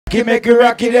Keep making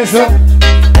rocky this up.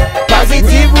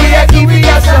 Positive, we are keeping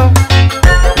us up.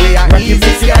 We are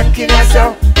easy skanking us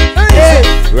up. Hey,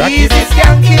 easy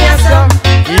skanking us up.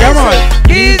 Yeah, man.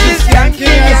 Easy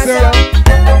skanking us up.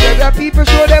 Tell the people,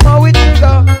 show them how we do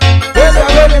go. That's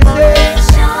what them say.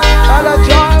 All the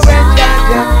joy when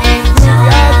Jah brings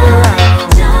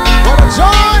around. What a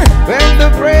joy! When the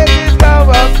praises go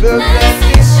up, the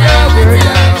blessings shower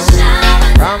down.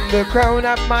 From the crown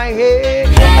of my head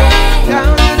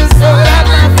down to the sole of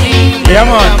my feet. Yeah,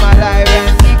 man. I'm alive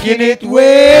and kicking it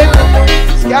with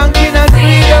skanking and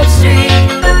freedom street.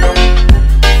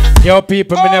 Yo,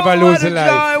 people, me never lose a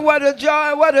life. What a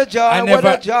joy, what a joy, what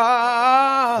a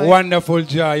joy. Wonderful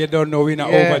joy. You don't know, we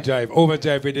not overdrive.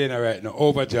 Overdrive we dinner right now.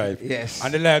 Overdrive. Yes.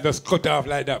 And the life just cut off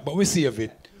like that. But we save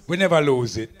it. We never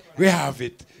lose it. We have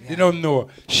it. You don't know.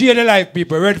 Share the life,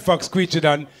 people. Red Fox, Screechy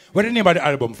done. What the name of the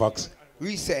album, Fox?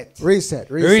 Reset. Reset.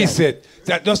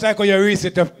 That just like how you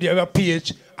reset your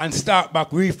page and start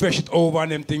back, refresh it over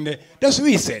and them thing there. Just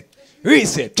reset.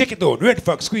 Reset. Check it out. Red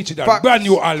Fox, Screechy done. Brand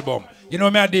new album. You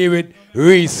know me I deal with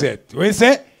Reset.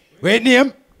 Reset. Wait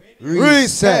name?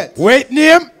 Reset. Wait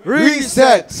name?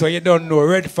 Reset. So you don't know.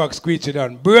 Red Fox, Screechy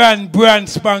done. Brand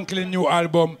sparkling new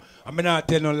album. I'm not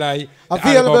telling no lie.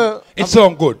 Available. It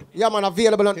sound good. Yeah, man,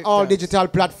 available on all digital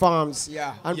platforms.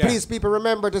 Yeah. And please, people,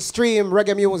 remember to stream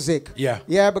reggae music. Yeah.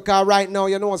 Yeah, because right now,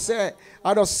 you know, say,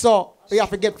 I just saw, you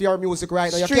have to get for your music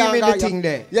right now. Streaming the thing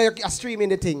there. Yeah, you're streaming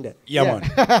the thing there. Yeah, man.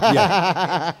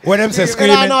 Yeah. When them say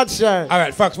screaming. I'm not sure. All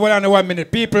right, Fox, hold on 1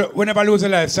 minute. People, we never lose a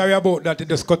life. Sorry about that. It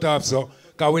just cut off, so.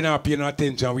 Because we not paying no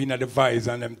attention. We not the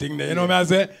vibes and them thing there. You know what I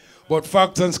say? But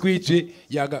Fox and Screechy,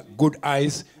 you got good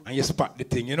eyes and you spot the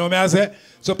thing. You know what I say?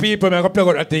 So people, I'm going to plug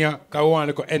out that thing because we want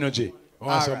a little energy. We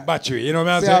want some battery. You know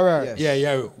what I say? Right.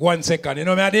 Yeah. 1 second. You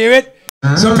know what I David?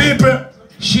 So people,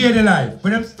 share the life.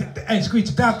 But hey,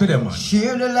 Screechy, talk to them, man.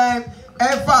 Share the life.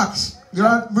 Hey, Fox, you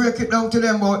want to break it down to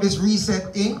them about this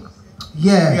reset thing?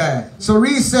 Yeah. So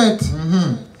reset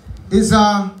is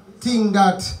a thing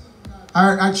that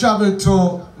I traveled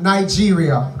to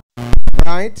Nigeria.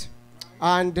 Right?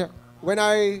 And when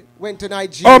I went to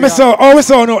Nigeria... Always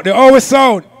sound out there. Always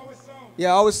sound. Yeah,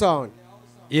 always sound.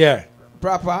 Yeah.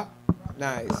 Proper.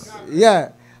 Nice.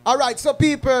 Yeah. All right, so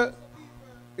people,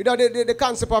 you know, the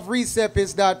concept of reset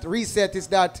is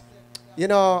that, you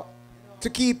know, to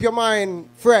keep your mind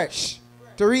fresh,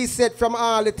 to reset from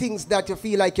all the things that you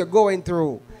feel like you're going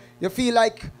through. You feel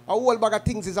like a whole bag of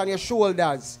things is on your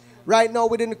shoulders. Right now,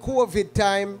 within the COVID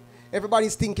time,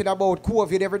 everybody's thinking about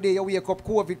COVID. Every day you wake up,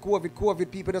 COVID.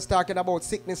 People just talking about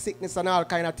sickness and all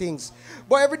kind of things.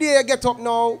 But every day you get up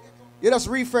now, you just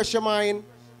refresh your mind,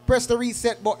 press the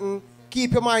reset button,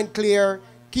 keep your mind clear,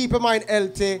 keep your mind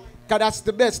healthy, because that's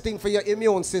the best thing for your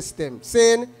immune system.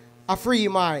 Saying a free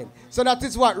mind. So that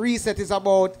is what reset is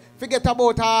about. Forget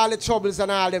about all the troubles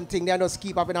and all them things. They just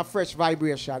keep having a fresh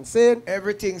vibration. Saying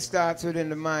everything starts within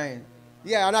the mind.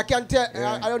 Yeah, and I can tell,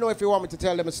 I don't know if you want me to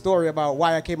tell them a story about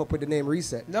why I came up with the name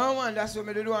Reset. No, man, that's what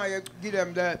I do. I give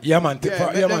them that. Yeah, man.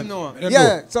 Let them know.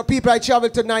 Yeah, so people, I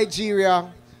traveled to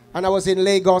Nigeria, and I was in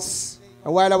Lagos.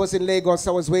 And while I was in Lagos,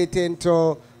 I was waiting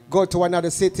to go to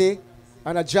another city.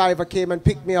 And a driver came and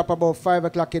picked me up about 5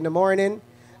 o'clock in the morning.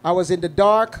 I was in the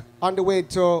dark on the way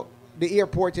to the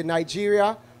airport in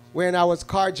Nigeria when I was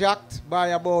carjacked by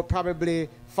about probably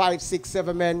 5, 6,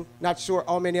 7 men. Not sure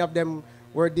how many of them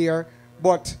were there.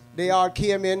 But they all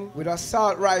came in. With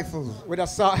assault rifles. With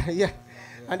assault, yeah.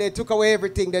 And they took away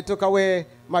everything. They took away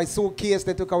my suitcase.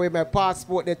 They took away my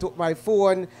passport. They took my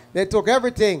phone. They took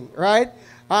everything, right?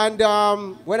 And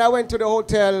when I went to the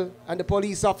hotel and the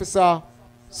police officer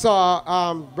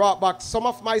brought back some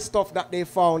of my stuff that they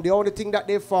found, the only thing that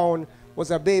they found was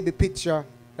a baby picture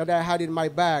that I had in my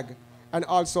bag and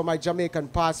also my Jamaican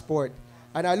passport.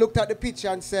 And I looked at the picture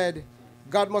and said,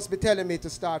 God must be telling me to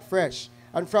start fresh.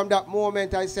 And from that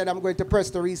moment, I said, I'm going to press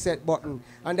the reset button.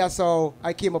 And that's how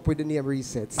I came up with the name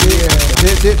Reset. Yeah.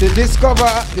 The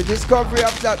discovery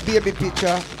of that baby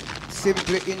picture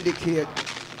simply indicate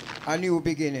a new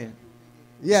beginning.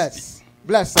 Yes.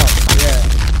 Bless up. Yeah.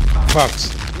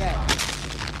 Facts. Yeah.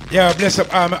 Yeah, bless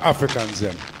up all my Africans,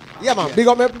 them. Yeah, man. Yeah. Big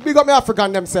up me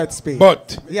African, them said speak.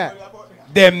 But, yeah.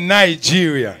 Them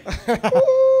Nigerian.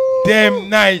 Them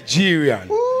Nigerian.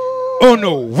 Oh,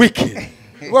 no, wicked.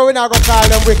 Well, we're not going to call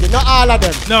them wicked. Not all of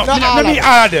them. No, not all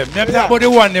of them. Let me talk about the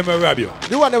one that will rob you.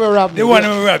 The one that will rob you. The one that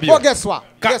will rob you. But guess what?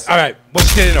 All right, but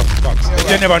still enough, Fox.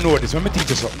 You never know this. Let me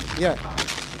teach you something. Yeah.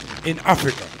 In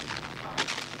Africa,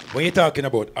 when you're talking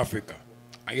about Africa,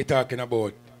 and you're talking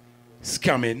about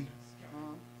scamming,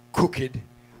 crooked,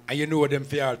 and you know them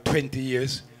for 20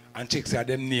 years, and chicks are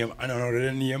them name and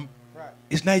another name, right.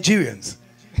 It's Nigerians.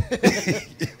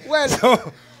 Well,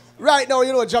 So, right now,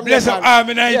 you know, Jamaican. bless up, I'm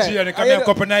in Nigeria. Yeah, They come here a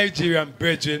couple Nigerian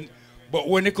brethren. But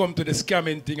when it come to the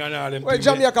scamming thing and all them well, things,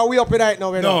 Jamaica, we up in right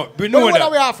now, you know. No, we know that.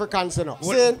 We Africans, you know.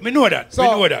 See? we know that. So, we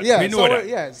know that. Yeah, we know so that.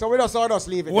 Yeah, so we just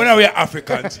leave it. When are we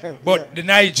Africans? But the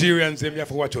Nigerians, them, you have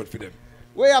to watch out for them.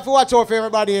 We have to watch out for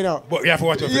everybody, you know. But you have to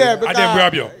watch out for Yeah, them. And them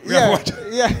grab you. We have to watch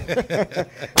out. Yeah.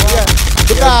 Yeah.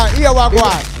 Because here we go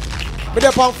on. But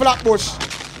up on Flatbush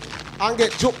and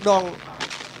get choked down.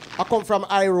 I come from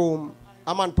I room.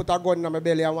 A man put a gun in my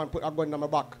belly and one put a gun in my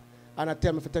back. And I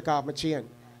tell me to take off my chain.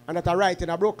 And that I right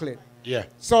in Brooklyn. Yeah.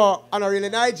 So I'm not really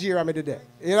Nigeria me do that.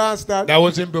 You understand? That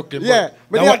was in Brooklyn. Yeah.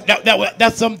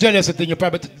 That's some jealousy thing. You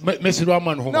probably mess with one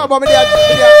man home. No, but me there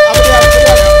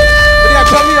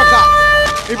Jamaica.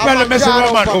 If probably mess with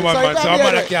one man home, So man. if So I'm I'm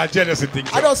here, like a jealousy thing.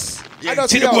 I just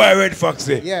See the boy Red Fox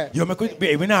say. Yeah. Yo,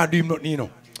 we not do him nothing, you know.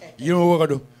 You know what we're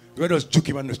going to do? We're just juke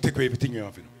him and just take away everything you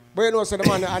have, you know. But you know, so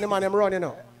the man them run, you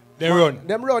know. They run.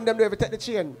 Them run, them do every take the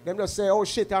chain. Them just say, oh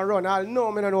shit, and run. I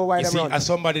know, me don't know why You them see, run. as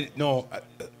somebody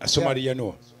you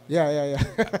know. Yeah.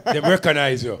 Them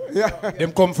recognize you. Yeah.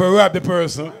 Them come for rob the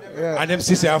person. Yeah. And them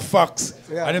see say a fox.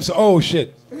 Yeah. And them say, oh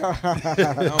shit. Yeah,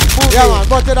 man.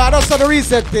 But you know, that's how the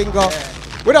reset thing go.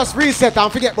 We just reset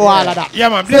and forget about all of that. Yeah,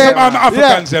 man. Bless up all my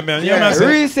Africans, man. You know what I'm saying?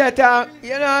 Reset, you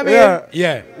know what I mean?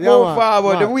 Yeah. Move man.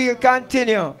 forward, Man. the wheel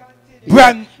continue.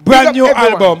 Brand Big up new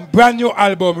everyone.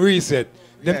 album, Reset.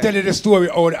 Them tell you the story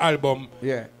of the album.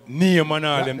 Yeah. Name and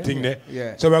all them thing there.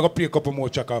 Yeah. So we're going to play a couple more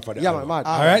track off of that. Yeah, album. man.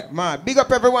 All right? Man, big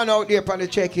up everyone out there on the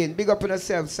check-in. Big up on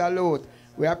yourself. Salute.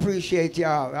 We appreciate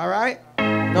y'all. All right?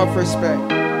 Enough respect.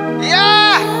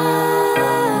 Yeah!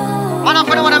 Man, I'm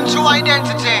for them true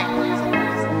identity.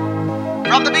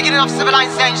 From the beginning of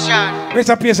civilization. Let's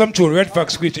play some tune. Red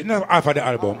Fox Screechy. Not half of the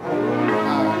album.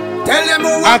 Tell them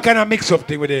who I kind of mix up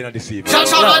thing with it this evening. Jah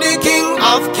the King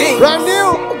of Kings. Brand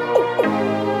new.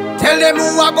 Tell them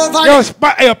who are governed.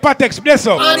 Yo, Patex, bless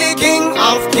up. The King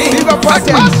of Kings. Big up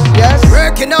Patex. Yes.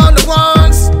 Breaking down the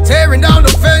walls, tearing down the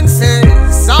fences.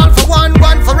 All for one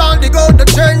for all, they go the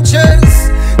trenches.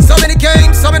 So many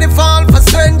came, so many fall for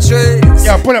centuries.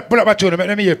 Yeah, pull up my tune.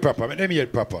 Let me hear it proper.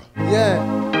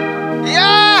 Yeah.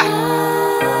 Yeah!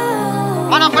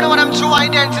 Man, I'm for them true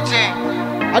identity.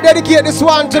 I dedicate this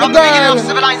one to From the the beginning of girl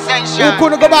civilization. who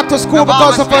couldn't go back to school I've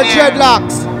because of her always been here.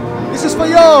 dreadlocks. This is for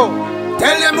you.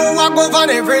 Tell them who are govern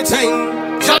everything.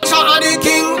 Jah are the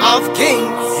King of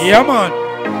Kings. Yeah, man.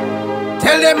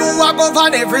 Tell them who are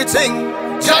govern everything.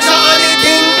 Jah are the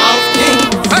King of Kings.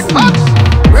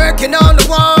 Breaking down the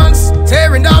walls,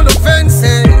 tearing down the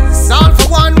fences. All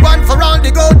for one for all,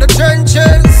 they go the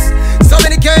trenches. So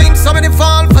many came, so many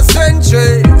fall for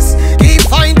centuries. Keep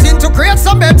fighting to create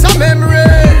some better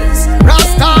memories.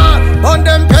 Rasta, on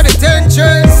them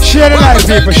penitentiaries. Share the life,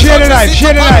 people. Share the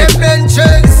life.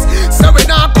 So we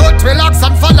not put relax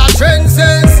and follow trends.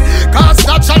 Cause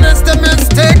natural is the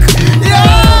mistake.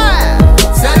 Yeah.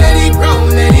 So let it grow.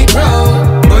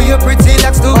 Oh, you pretty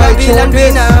like to Babylon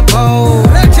be now.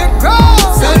 Let it grow.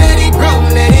 So let it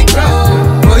grow.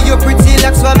 Oh, you pretty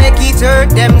like to make it hurt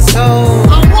them so.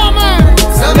 A woman.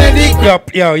 So let it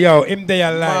grow. Yo, him they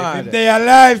alive. Him they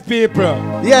alive, people.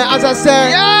 Yeah, as I said,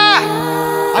 Yeah.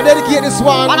 I dedicate this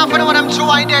one Man, I'm for them true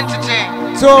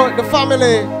identity. to the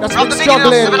family that's From been the beginning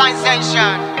of struggling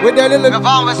civilization. with their little We've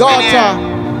always been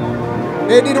daughter.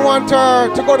 They didn't want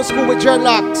her to go to school with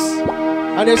dreadlocks.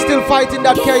 And they're still fighting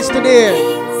that case today.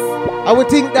 I would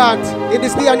think that in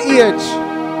this day and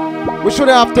age, we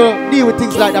shouldn't have to deal with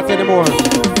things like that anymore.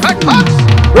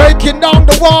 Breaking down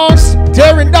the walls,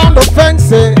 tearing down the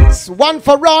fences. One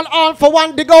for all for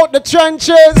one, dig out the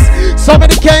trenches. So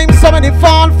many came, so many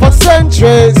fall for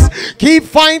centuries. Keep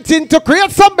fighting to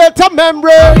create some better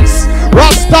memories.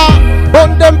 Rasta,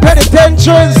 burn them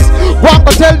penitentiaries. One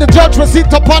but tell the judge we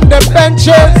sit upon them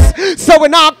benches. So we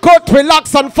now cut,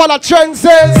 relax and follow trends.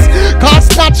 Cause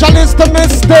natural is the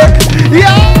mistake.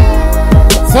 Yeah.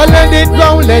 So let it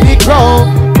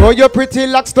grow. Oh, your pretty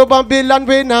locks to Babylon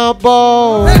we now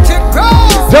bow. Let it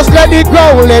grow. Just let it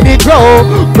grow.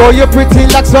 Grow your pretty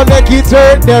locks so make it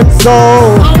hurt them so.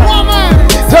 A woman.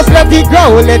 Just let it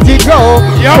grow.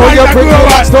 Yeah, Grow man, your that pretty grow,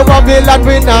 locks to Babylon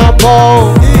we now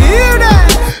bow. You hear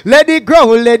that? Let it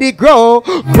grow.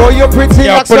 Grow your pretty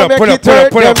Yeah, locks so make it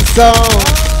hurt them so.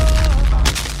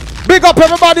 Big up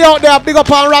everybody out there. Big up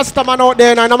on Rastaman out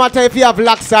there. And no matter if you have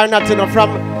locks or not, you know,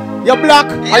 from you're black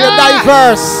or you're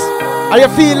diverse. And you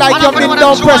feel like Man, you've I'm been for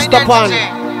down them pressed true upon.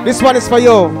 identity. This one is for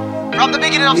you. From the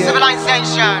beginning of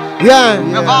civilization. Yeah.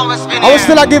 We've always been I will here.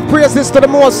 still give praises to the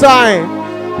Most High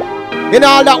in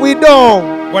all that we do.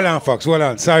 Hold on, Fox.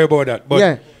 Sorry about that. But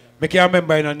Yeah. make you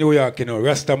remember in New York, you know,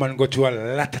 Rastaman go through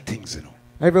a lot of things, you know.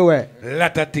 Everywhere. A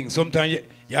lot of things. Sometimes you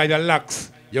either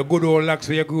lax, your good old lax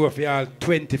where you grew up for all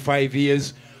 25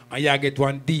 years, and you get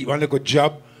one little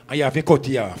job, and you have to cut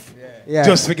it off. Yeah.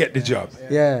 Just forget the job.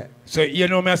 Yeah. So, you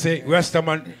know me, I say,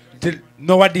 Rastaman, till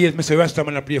nowadays, I say,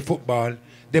 Rastaman, I play football,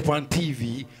 they on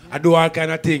TV, I do all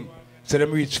kind of things. So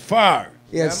them reach far.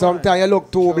 Yeah, sometimes you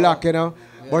look too black, you know.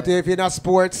 But if you're in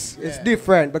sports, it's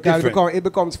different because it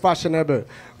becomes fashionable.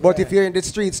 But if you're in the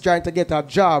streets trying to get a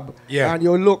job and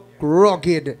you look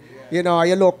rugged, you know,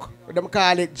 you look, them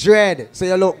call it dread. So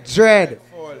you look dread.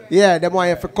 Yeah, them want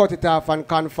you to cut it off and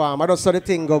confirm. I don't saw the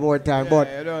thing go more time, but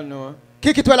I don't know.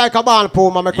 kick it well like a ball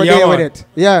pool, man. Make a day with it.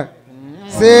 Yeah.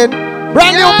 See?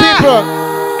 Brand new people.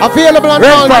 Available on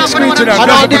all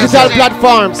digital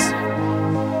platforms.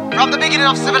 From the beginning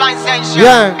of civilization,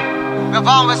 we've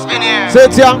always been here.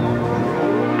 Sit ya.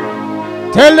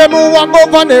 Tell them who walk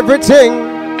over everything.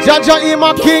 Jaja is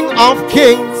my king of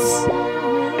kings.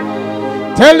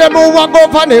 Tell them who walk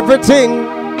over everything.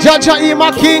 Jaja is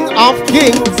my king of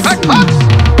kings.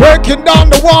 Breaking down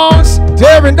the walls,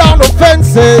 tearing down the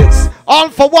fences. All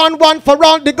for one, one for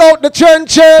all, dig out the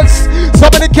trenches. So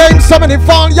many came, so many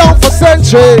fall young for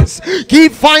centuries.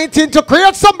 Keep fighting to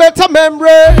create some better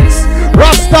memories.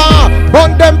 Rasta,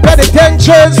 burn them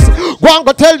penitentiaries. Go and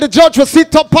go tell the judge we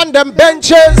sit up on them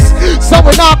benches. So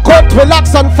we not cut,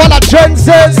 relax and follow trends.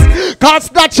 Cause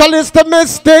natural is the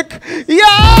mystic.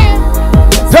 Yeah.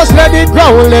 Just let it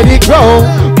grow, let it grow.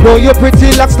 Grow your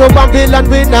pretty locks, no Babylon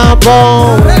we not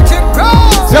bow.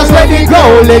 Just let it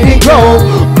grow, let it grow.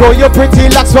 Grow your pretty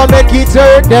locks, will make it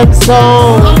hurt them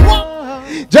so.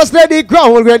 Just let it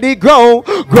grow, let it grow.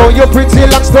 Grow your pretty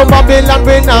locks, no Babylon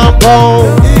we not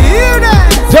bow.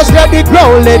 Just let it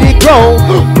grow, let it grow.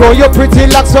 Grow your pretty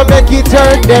locks, will make it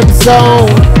hurt them so.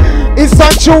 It's a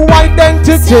true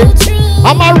identity.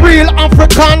 I'm a real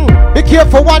African. Be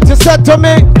careful what you said to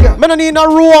me. Me no need no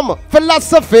room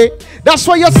philosophy. That's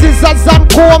why your scissors and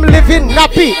comb living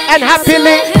happy and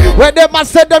happily. Where them a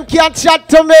say them can't chat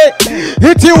to me.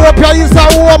 Ethiopia is a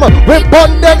home. We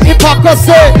burn them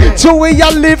hypocrisy. Chewy you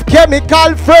live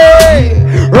chemical free.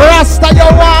 Rasta you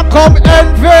want come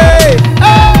envy.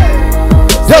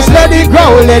 Just let it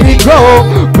grow, let it grow.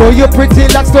 Grow your pretty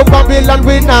locks to Babylon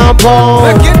we now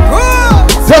born.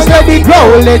 Just let it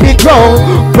grow, let it grow.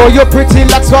 Grow your pretty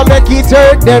locks will make it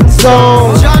hurt them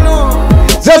so.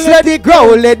 Just let it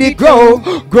grow, let it grow.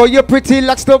 Grow your pretty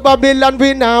locks to Babylon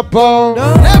we now bow.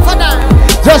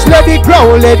 Just let it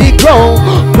grow, let it grow.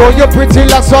 Grow your pretty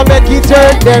locks will make it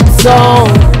hurt them so.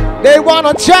 They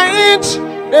wanna change,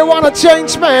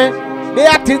 man. They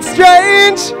acting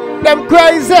strange, them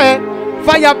crazy.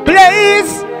 Fire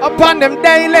blaze upon them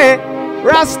daily.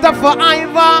 Rasta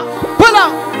forever. Pull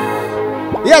up.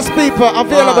 Yes, people,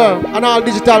 available on all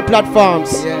digital platforms.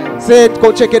 Say it,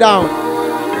 go check it out.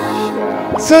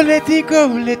 So let it go,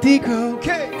 let it go.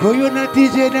 Go, you're not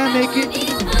DJ, now make it.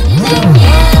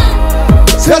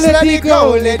 So let it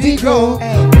go, let it go.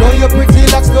 Know your pretty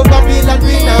locks, no Babylon,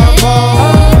 we now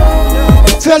fall.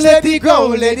 So let it go,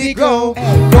 let it go.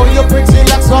 Know your pretty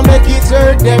locks, will make it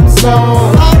hurt them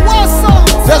so.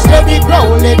 Just let it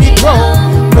grow, let it grow.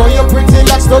 Know your pretty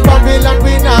locks, no Babylon,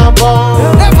 we now fall.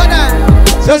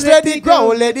 Just let it grow,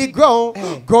 let it grow.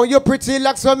 Grow your pretty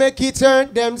locks, will make it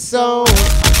turn them so.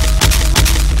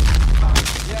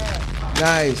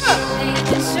 Nice.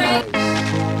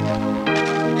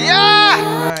 Yeah.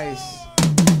 Nice.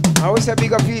 I always say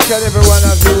big up each and every one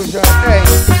of you. Hey.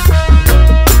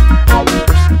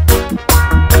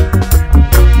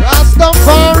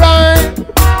 Rastafari.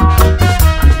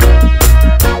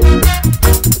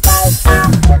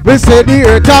 We say the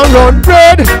earth and run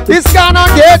bread. It's gonna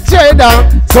get cheddar.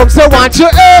 Some say want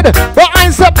your head, but I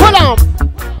say pull on.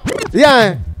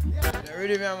 Yeah. You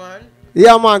ready, man?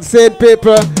 Yeah, man, same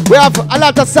people. We have a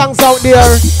lot of songs out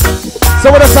there. So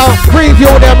we just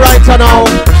preview them right now.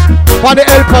 For the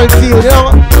LPL, you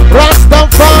know.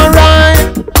 Rastafari.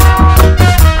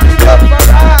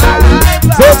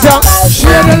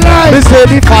 Share the light. We say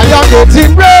the fire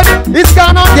getting red. It's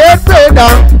gonna get redder.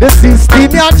 The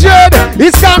system ya dread.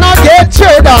 It's gonna get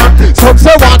cheddar. Some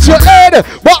say watch your head,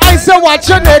 but I say watch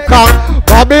your neck.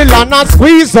 Babylon and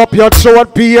squeeze up your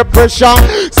throat, peer pressure.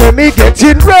 Say me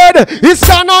getting red. It's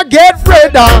gonna get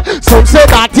redder. Some say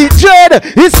that it dread.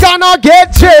 It's gonna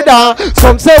get cheddar.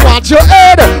 Some say watch your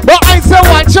head, but I say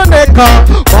watch your neck.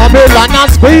 Babylon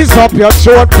and squeeze up your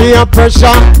throat, peer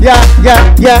pressure. Yeah,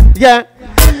 yeah, yeah, yeah.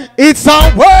 It's a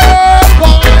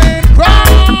worldwide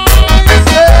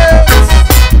crisis.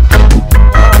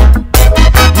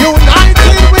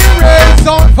 United we raise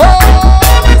our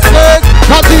voices.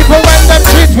 Cause even when them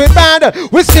treat we bad,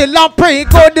 we still still a pray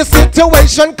good. The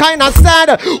situation kinda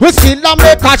sad. We still a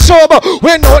make a show, but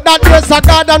we know that there's a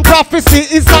God and prophecy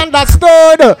is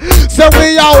understood. So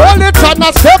we are all it and a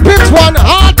step it one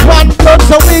heart, one blood.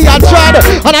 So we are tried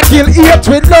and I kill hate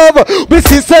with love. We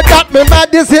see said that me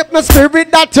mad is hit my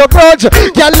spirit that you grudge.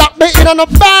 Girl lock me in a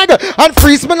bag and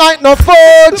freeze me like no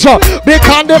fudge.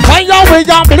 Because the fire we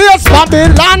are blaze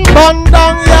Babylon burn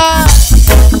down, yeah.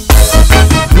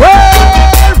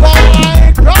 Worldwide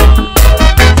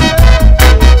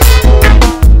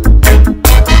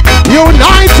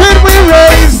united we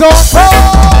raise our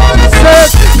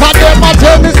voices. Cause them a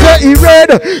tell me say he red,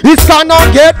 it's gonna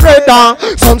get redder.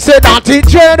 Some say that he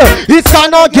dread, it's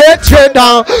gonna get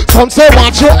dreader. Some say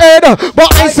watch your head,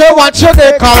 but I say watch your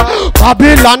neck.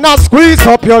 Babylon a squeeze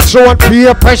up your throat,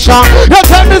 peer pressure. You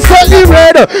tell me say he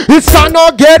red, it's gonna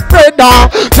get redder.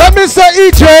 Tell me say he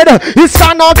dread, it's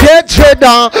gonna get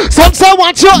dreader. Some say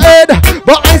watch your head,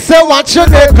 but I say watch your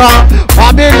neck.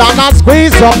 Babylon a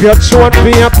squeeze up your throat,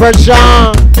 peer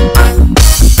pressure.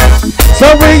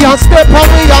 So we a step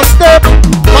and we a step.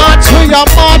 March we a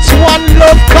march, one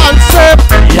love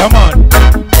concept. Yeah, man.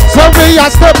 So we a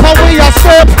step and we a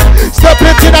step. Step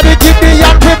it in and they give me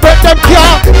and we bet them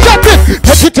can't get it.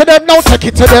 Take it to them now, take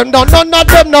it to them now. None of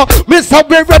them now. Miss how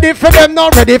we ready for them now,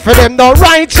 ready for them now.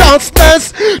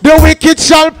 Righteousness, the wicked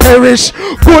shall perish,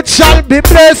 good shall be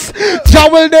blessed. Jah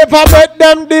will never let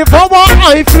them devour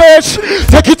my flesh.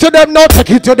 Take it to them now, take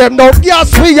it to them now.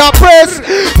 Yes, we are praise.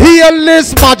 Hail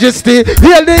His Majesty,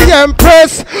 hail the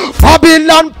Empress.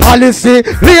 Babylon policy,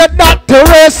 lay that to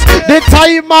rest. The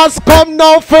time has come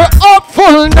now for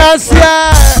upfulness,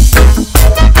 yeah.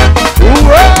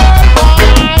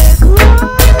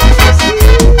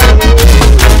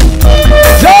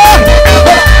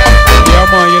 Yeah,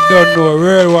 man, you don't know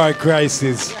worldwide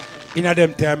crisis. In a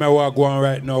them time I are going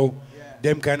right now,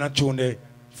 them kind of tune they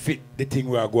fit the thing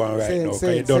we are going right now.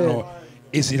 Because you don't know,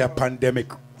 is it a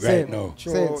pandemic right now?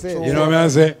 You know what I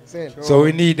say? So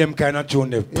we need them kind of tune,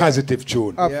 the positive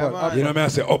tune. You know what I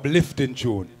say? Uplifting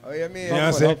tune. Oh, you mean? You know what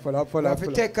I say? We have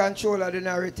to take control of the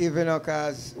narrative, you know,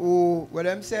 because who, what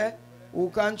them say? Who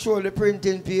control the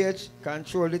printing page,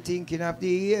 control the thinking of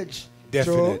the age.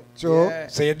 Definitely. True. Yeah.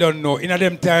 So you don't know. In a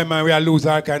them time, man, we are lose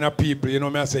all kind of people. You know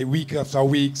what I say? Week after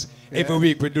weeks. Every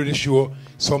week we do the show,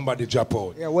 somebody drop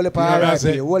out. Yeah, whole heap of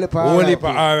RIP. Whole heap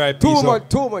of RIP.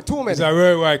 Too much. It's a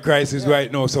worldwide crisis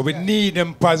right now. So we need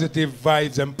them positive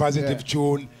vibes and positive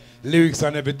tune, lyrics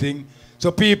and everything.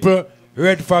 So people,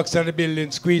 Red Fox and the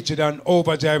building, Screechy and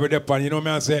Overdrive with the pan. You know what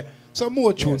I say? Some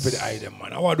more tune for the item,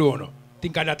 man. What do you know?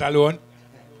 Think of that alone?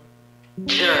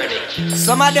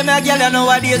 Some of them are girls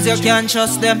nowadays you can't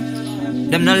trust them.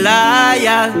 Them no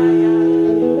loyal.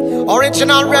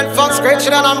 Original Red Fox, Screechy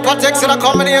and Protects in a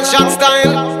combination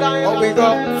style. How we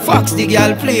go? Fox the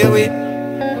girl play with.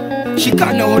 She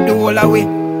can't know the whole away.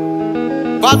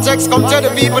 Protects come to the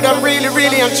people them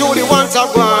really and truly want a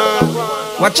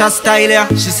one. Watch her style, yeah.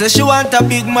 She says she want a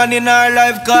big man in her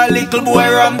life, cause little boy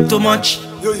ram too much.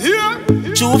 You hear?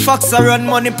 Two Fox a run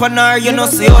money pon her, you know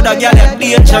see how the girl is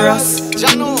dangerous.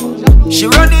 She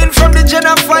running from the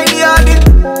Jenna fine yard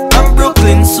and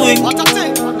Brooklyn swing. What a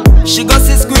thing? She got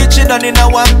his Screechy done in a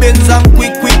one Benz and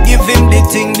quick give him the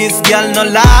thing. This girl no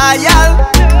loyal.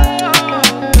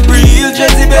 Real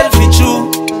Jezebel fi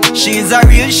true. She's a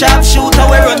real sharp shooter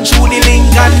we run through the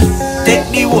Lincoln. Take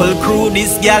the whole crew,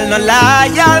 this girl no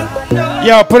loyal.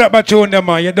 Yeah, put up my tune there,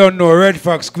 man. You don't know Red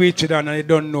Fox, Screechy and you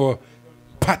don't know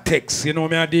Patex. You know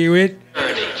what I deal with?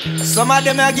 Some of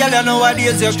them are girls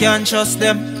nowadays you can't trust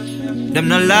them. Them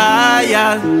no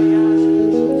loyal.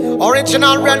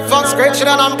 Original Red Fox, Screechy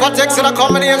and Protects in a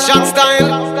combination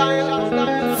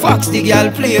style. Fox the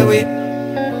girl play with.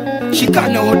 She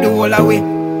can't know the whole away.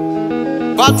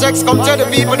 Protects come to the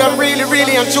people them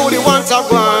really and truly want a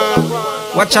one.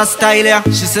 Watch her style, yeah.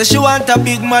 She says she want a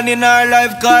big man in her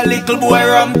life, cause little boy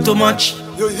ram too much.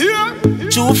 You hear?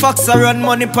 Two Fox a run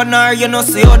money pon her, you know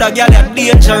see how the girl is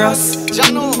dangerous.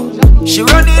 She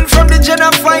running from the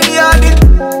Jenna fine yard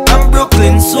and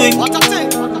Brooklyn swing. What a thing?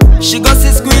 She got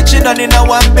his Screechy done in a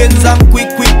one Benz and quick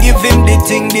give him the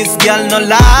thing. This girl no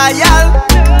loyal.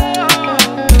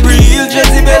 Real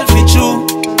Jezebel fi true.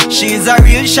 She's a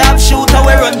real sharp shooter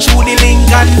we run through the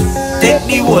Lincoln. Take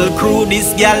the whole crew,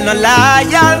 this girl no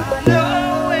loyal.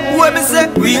 When me say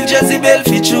real Jezebel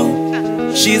fi true.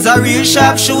 She's a real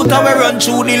sharp shooter we run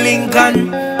through the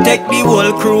Lincoln. Take the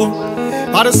whole crew.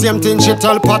 But the same thing she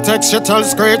tell Patex, she tell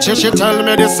Screechy, she tell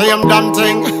me the same damn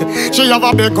thing. She have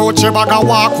a big Gucci bag and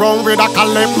walk round with a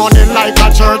collect money like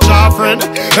a church offering.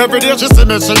 Every day she see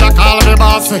me, she a call me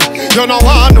bossy. You know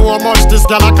I know how much this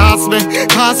girl a cost me.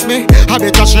 Cost me, I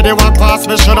bet you she dey walk past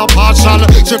me, she no partial.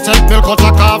 She take milk out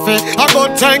of coffee, a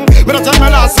good thing. But I tell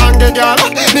me last song the girl,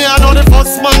 me I know the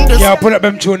first man this. Yeah, put up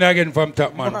them tune again from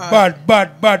top man.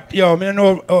 Bad, yo, me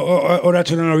know how that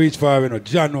tune no reach far, you know.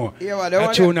 Jano, Yeah,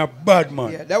 that tune a bad man.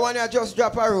 Yeah, that one I just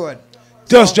drop a road.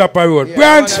 Just drop a road. Yeah,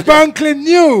 Brand sparkling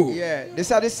new. Yeah,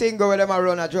 this are the single where them a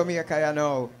run at Jamaica, you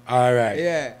know. Alright.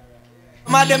 Yeah.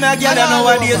 Some of them a girl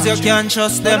nowadays you can't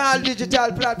trust them. On all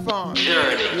digital platforms.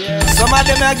 Yeah. Some of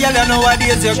them a girl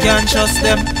nowadays you can't trust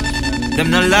them.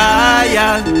 Them no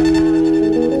loyal.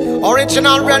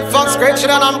 Original Red Fox, Screechy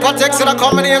and Patex in a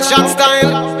combination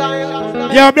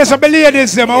style. Yeah, bless up the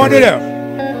ladies, them. I want to do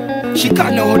them. She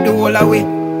can't know the whole away.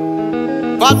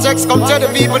 Patex come tell the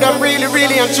people them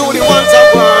really and truly want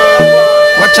a world.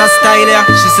 Watch her style, yeah.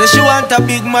 She says she want a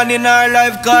big man in her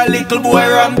life, cause little boy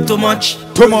ram too much.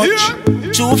 Too much.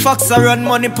 Two fox a run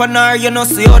money pon her, you know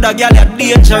see other girl are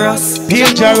dangerous.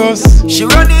 Dangerous. She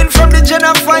run in from the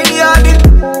Jenna fine yard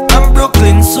and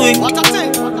Brooklyn swing. What a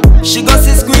thing. She got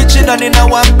see Screechy down in a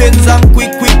one Benz and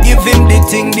quick give him the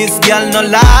thing. This girl no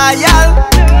loyal.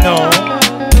 No.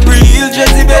 Real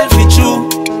Jezebel fi true.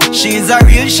 She's a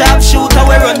real sharp shooter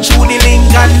we run through the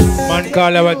Lincoln. Man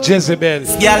call her Jezebel.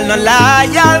 This girl no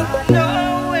loyal.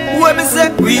 When me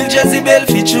say real Jezebel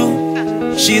fi true.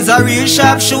 She's a real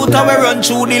sharp shooter we run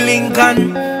through the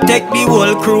Lincoln. Take the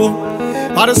whole crew.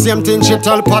 But the same thing she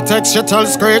tell Patex, she tell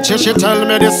Screechy, she tell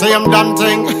me the same damn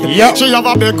thing. Yep. She have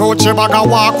a big Gucci bag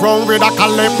and walk round with a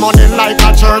collect money like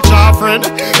a church offering.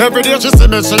 Every day she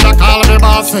see me, she a call me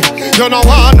bossy. You know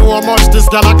I know how much this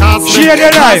girl a cost me. She had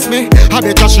a life. Me, I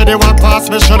bet you she dey walk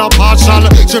past me, she no partial.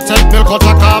 She take milk out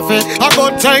of coffee, a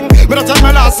good thing. But I tell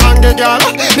me last song the girl,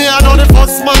 me I know the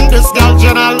first man, this girl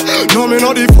general. No me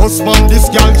know the first man, this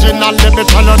girl general. Let me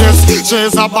tell you this,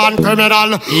 she's a bad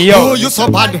criminal. Yo. Oh you so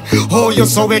bad, oh you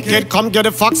so wicked. Come get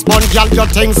the fox bun, girl, your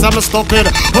things I'm stupid.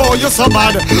 Oh you so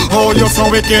bad, oh you so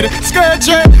wicked.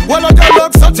 Screechy, well I don't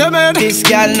look so timid. This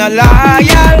girl no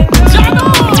loyal.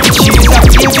 She's a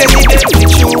real Jezebel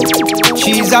true.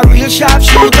 She's a real sharp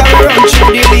shooter we run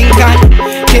through the Lincoln.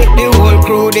 Take the whole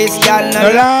crew. This girl no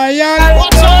Lion.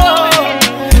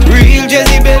 real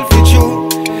Jezebel fi true.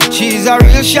 She's a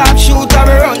real sharp shooter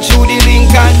we run through the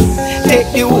Lincoln.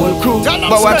 Take the whole crew.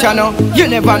 But watch her now, you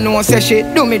never know. Say she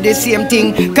do me the same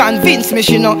thing. Convince me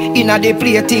she know inna the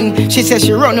play thing. She say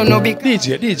she run on no big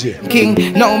DJ. king.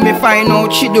 Now me find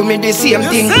out she do me the same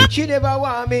thing. She never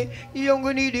want me. You don't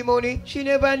go need the money. She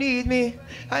never need me.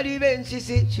 At the bench she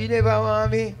say she never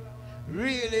want me.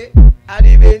 Really? At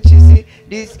the bench she say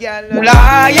this girl no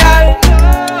Loyal.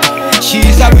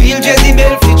 She's a real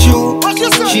Jezebel fi true.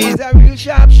 She's a real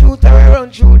sharp shooter we run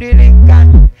through the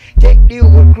Lincoln. Take the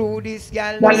whole crew. This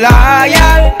girl no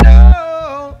Loyal.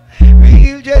 no.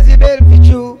 Real Jezebel fi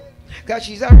true. Cause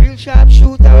she's a real sharp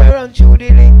shooter we run through the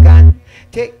Lincoln.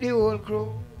 Take the whole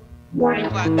crew. Why?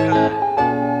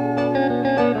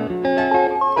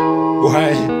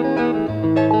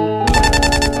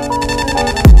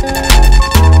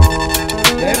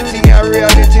 Them thing are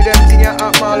reality, them thing are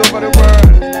up all over the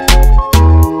world.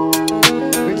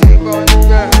 We think about the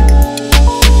world.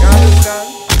 You understand?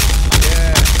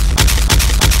 Yeah.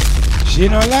 She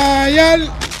no loyal.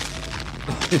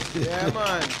 Yeah,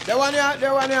 man. The one here, you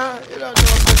don't know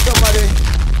if somebody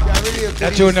can relate to That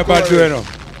these tune about stories. doing,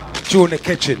 tune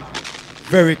catching.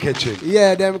 Very catching.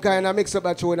 Yeah, them kind of mix up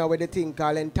that tune with the thing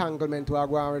called entanglement we are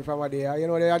going with from there. You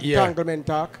know the entanglement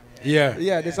talk? Yeah.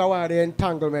 Yeah, this is one of the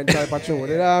entanglement type of tune.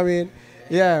 You know what I mean?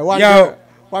 Yeah,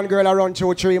 one girl I run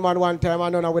through 3 man one time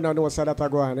and none of we don't know so that I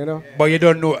go on, you know? But you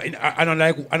don't know, I don't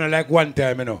like one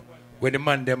time, you know, when the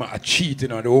man them are cheating,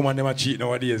 you know, the woman them are cheating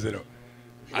nowadays, you know.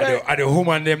 And the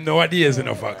woman them nowadays, you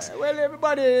know, facts. Well,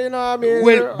 everybody, you know what I mean?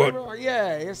 Well, but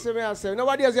yeah, you see me, I say.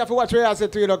 Nowadays, you have to watch what I say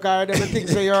to you, look, because they think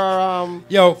say you're,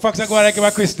 Yo, facts are going like a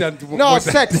Christian. no,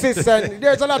 sexist, and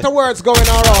there's a lot of words going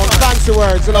around, fancy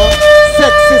words, you know,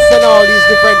 sexist and all these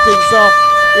different things, so,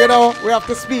 you know, we have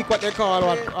to speak what they call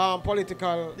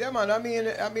political. Yeah, man, I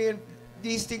mean,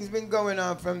 these things been going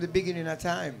on from the beginning of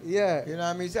time. Yeah. You know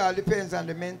what I mean? It all depends on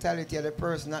the mentality of the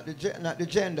person, not the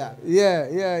gender. Yeah,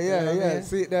 You know what I mean?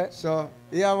 see that? So,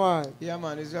 Yeah, man.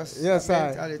 It's just Yes, a sir.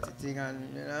 mentality thing.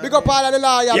 And, you know Big up all of the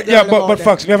law. Yeah, but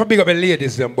facts, we have a big up the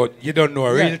ladies, them, but you don't know.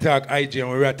 Real talk, IG,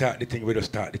 and we real talk the thing, we just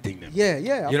start the thing, them. Yeah.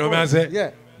 You know what I'm saying? Yeah.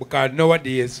 Because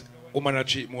nowadays, women are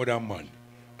cheat more than man.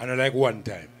 And I like one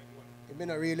time. I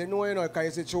don't really know, you know,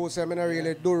 because it's true, so I don't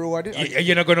really do road.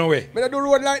 You're not going away. I don't do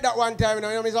road like that one time, you know,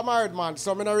 I'm a married man,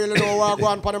 so I don't really know what I go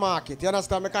on for the market. You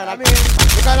understand? I kind of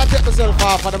take myself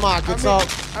off for the market, so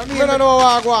I don't know what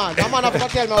I go on. I'm not going to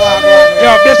tell me what I go on.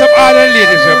 Yeah, there's some all the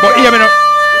ladies there, but hear me now.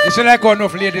 It's like how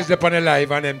enough ladies up on the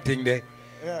live and them thing there.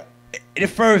 Yeah. The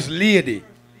first lady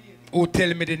who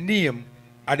tell me the name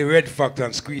of the Red Factor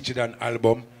and Screechy Dan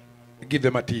album, give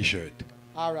them a t-shirt.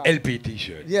 All right. LP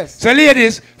t-shirt. Yes. So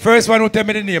ladies, first one who tell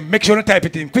me the name, make sure you type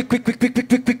it in. Quick.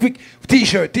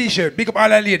 T-shirt. Big up all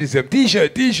the ladies them.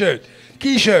 T-shirt. T-shirt.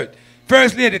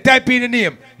 First lady, type in the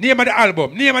name. Name of the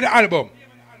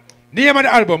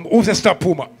album. Who's a stop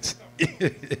Puma?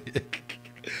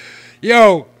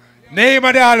 Yo, name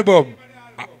of the album.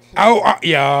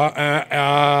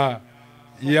 Yeah,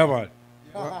 man.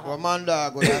 One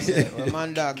dog, what I say?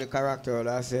 One dog, the character, what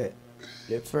I say?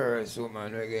 The first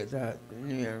woman will get that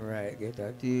name right, get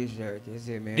a t-shirt, you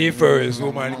see me? The first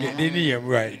woman get the name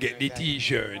right, get the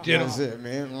t-shirt, you know? See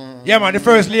me? Yeah, man, the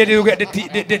first lady who get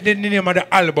the name of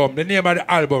the album,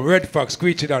 Red Fox,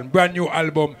 Screechy Dan, brand new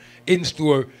album in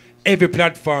store, every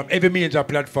platform, every major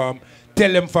platform.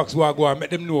 Tell them Fox what go on,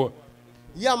 make them know.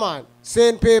 Yeah, man.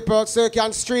 Same paper, so you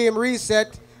can stream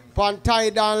Reset on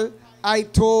Tidal,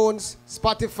 iTunes,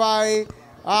 Spotify,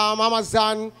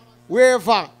 Amazon,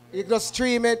 wherever. You just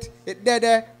stream it. It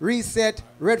dead, Reset,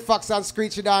 Red Fox and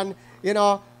Screechy Dan. You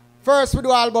know, first we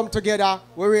do album together.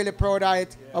 We're really proud of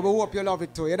it. And we hope you love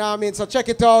it too. You know what I mean? So check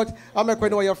it out and make we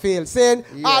know you feel. Saying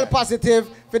all positive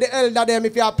for the elder them.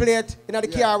 If you play it in the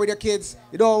car with your kids,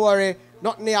 you don't worry.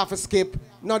 Nothing you have to skip.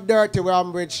 Not dirty with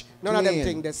Ambridge. None of them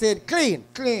things. They say clean.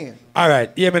 All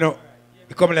right, hear me now.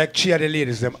 You come like cheer the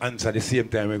ladies them answer at the same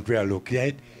time when prayer look,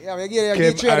 right? Yeah, we give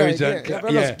a t-shirt.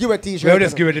 Just give a t-shirt. We'll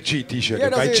just give it a cheat t-shirt.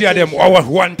 Yeah, I cheer them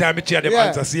one time, I cheer them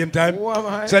answer same time.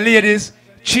 So ladies,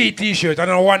 cheat t-shirt, I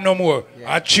don't want no more.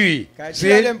 A tree. See?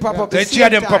 Cheer them pop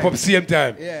up same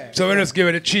time. Yeah. So we'll just give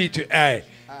it a cheat to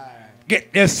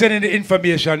they're sending the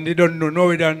information, they don't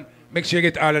know it, and make sure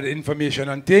you get all of the information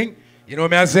and thing. You know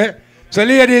what I say? So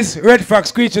ladies, Red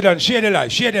Fox, Screechy Dan, share the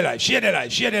life. You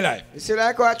see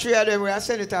like what three of them, we are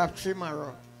sending it off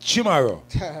tomorrow. All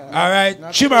right,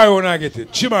 tomorrow when I get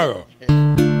it. Tomorrow.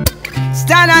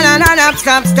 Stand.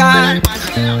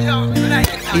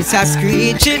 It's a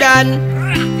Screechy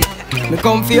Dan. We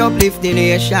come for uplift the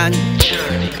nation.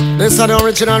 This are the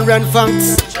original Red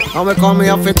Funks, and we come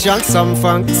here for chant some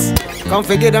funks. Come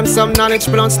for give them some knowledge,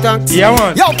 blunt stocks. Yeah,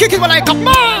 man. Yo, kick it when I come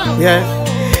on. Yeah.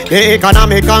 The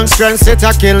economic constraints, it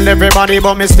a kill everybody,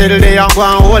 but me still there and go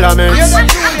and hold a mess.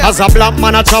 As a black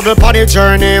man, I travel for the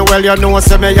journey. Well, you know,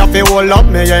 say me have to hold up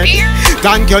me, yeah.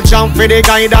 Thank you, John, for the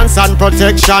guidance and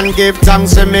protection. Give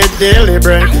thanks to me daily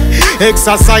bread.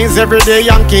 Exercise every day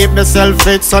and keep myself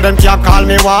fit, so them can't call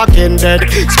me walking dead.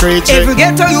 Screechy. Every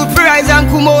ghetto youth rise and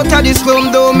come out of the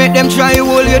slum, don't make them try to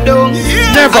hold you down.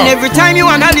 Never. And every time you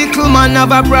want a little man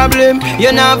have a problem,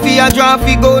 you not fear draw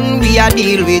fi gun. We a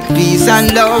deal with peace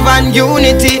and love and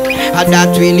unity, and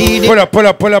that we need it. Pull up.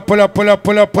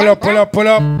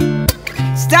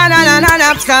 Stand.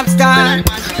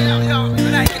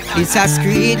 It's a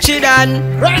Screechy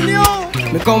Dan. Brand new.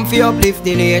 Me come fi uplift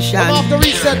the nation. Come off the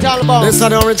Reset album. This are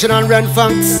the original Red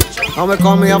Funks, and we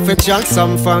come here for chant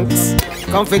some funks.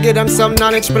 Come for give them some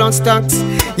knowledge, blunt stocks.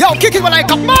 Yo, kick it when I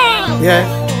come on. Yeah.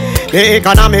 The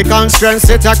economic constraints,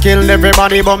 it a kill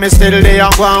everybody, but me still there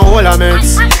and go and hold a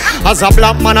mess. As a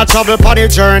black man, I travel for the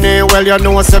journey. Well, you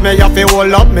know, say me have to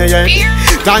hold up me, yeah.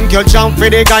 Thank you, John, for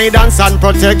the guidance and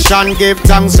protection. Give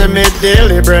thanks to me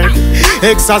daily bread.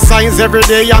 Exercise every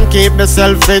day and keep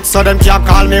myself fit, so them can't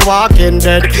call me walking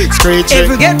dead. Screechy.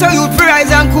 Every ghetto youth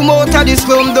rise and come out of the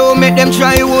slum, don't make them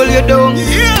try to hold you down.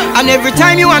 And every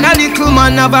time you want a little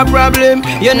man have a problem,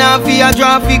 you not fear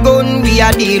draw fi gun. We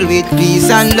a deal with peace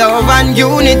and love and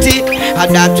unity,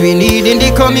 and that we need in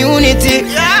the community.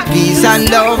 Peace and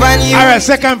love and unity. Alright,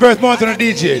 second verse, more to the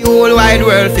DJ. The whole wide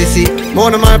world to see. More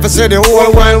than mine for say the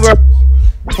whole wide world.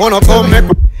 Wanna come make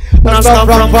and stop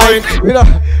from point.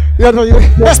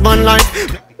 This man like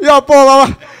Yo, Paul,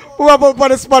 who about for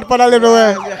the spot for the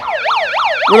everywhere?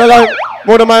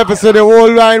 More than mine for say the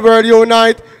whole wide world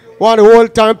unite. Want the whole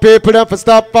time people them for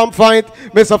stop and fight.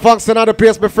 Mr. Fox and other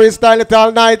place me freestyle it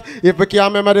all night. If we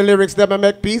can't remember the lyrics, then I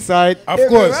make peace side. Of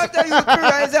course. After you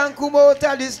rise and come out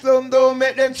of the slum, don't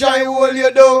make them try to hold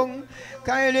you down.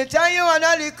 Cause anytime you want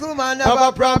a little man have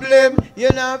a problem, you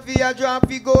not fear drop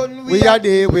your gun. We are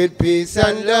there with peace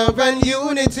and love and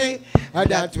unity, and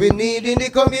that we need in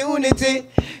the community.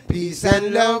 Peace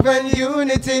and love and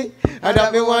unity, and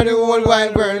that we want the whole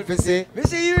wide world to see. Me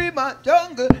see you in my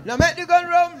jungle, now make the gun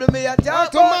rumble, me a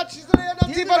talk Too much is the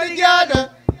tip of the garden.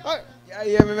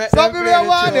 Yeah, me make Something them we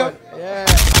want play you. the tune. Yeah.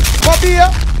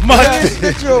 Bobby, Man, Listen to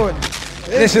the tune.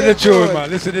 listen to the tune, man.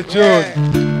 Listen to the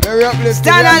tune. Very uplifting.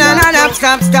 Stand on,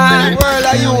 stop, The stand. world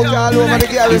of youth all over the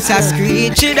garage. It's a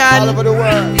Screechy All done. over the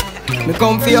world. Me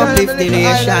come for uplift the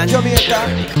nation.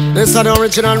 Jamaica. This are the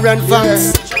original Red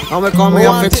Funks. And we come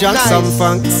here for chat some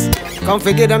funks. Come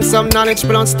forget them some knowledge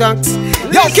plus stocks.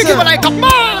 Yo, kick it like a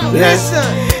man.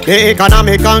 Listen. The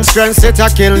economic constraints it a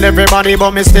kill everybody,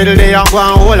 but me still there and go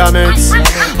and hold a mix.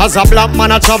 As a black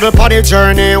man I travel on the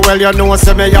journey, well you know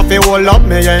say me have to hold up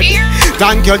me head.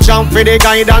 Thank you John for the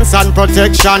guidance and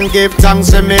protection. Give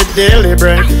thanks to me daily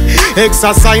bread.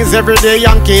 Exercise every day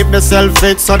and keep myself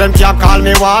fit so them can't call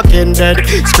me walking dead.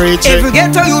 Screechy. Every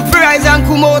ghetto youth rise and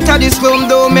come out of the slum,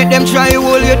 don't make them try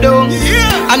hold you down.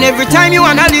 And every time you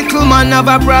want a little man have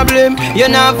a problem, you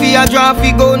not fear drop a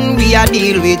gun. We a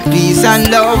deal with peace and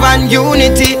love and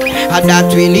unity, and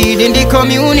that we need in the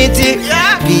community.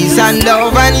 Peace and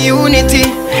love and unity,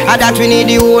 and that we need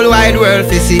the whole wide world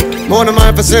to see. Money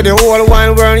man for say the whole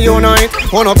wide world unite.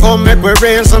 Wanna come make we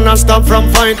raise and not stop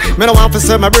from fight. Me no want to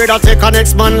say my brother take a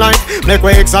next man life. Make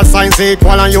we exercise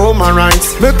equal and human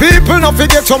rights. Me people no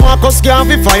forget to Marcus can't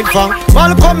be fight for.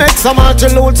 Malcolm X and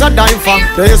Martin Luther die for.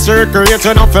 The history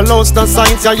created of a lost the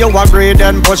science. Yeah, you agree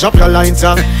then push up your lines,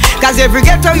 yeah. Cause every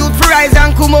ghetto youth rise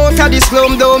and come out of the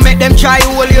slum, don't make them try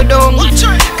hold you down.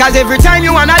 Cause every time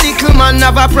you want a little man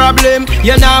have a problem,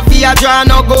 you not fear draw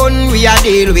no gun. We a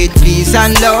deal with peace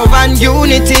and love and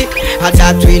unity, and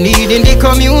that we need in the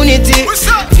community.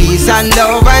 Peace and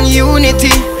love and unity,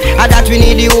 and that we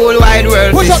need the whole wide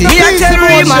world to see. Me a tell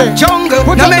Rayman jungle,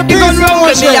 no make the gun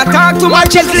rumble. Me a talk to my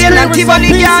chest lane and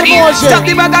Tivoli Garden. Stop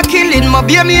the bag of killing, my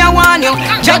baby me a warn you.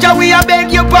 Jaja we a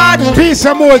beg your pardon. Peace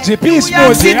emoji, peace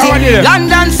emoji. How are you?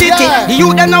 London City, the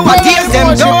youth them nowadays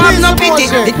them don't have no pity.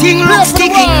 The thing looks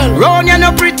sticky, round you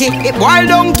no pretty. It boil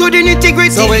down to the nitty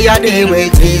gritty. So we are dealing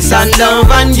with peace and love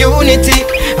and unity,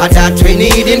 and that we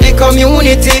need in the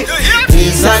community.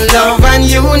 Peace and love and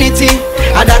unity,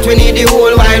 and that we need the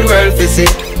whole wide world to see.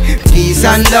 Peace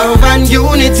and love and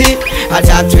unity, and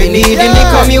that we need in the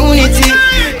community.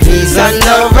 Peace and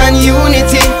love and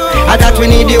unity, and that we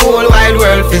need the whole wide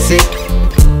world to see.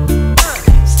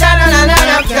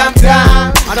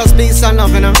 I just peace and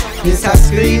love, you know. It's a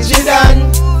Screechy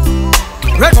done.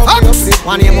 Red Fox,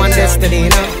 one aim, one destiny, you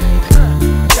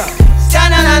know.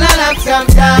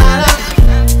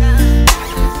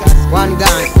 One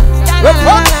gun, Red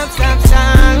Fox,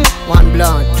 one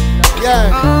blood.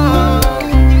 Yeah.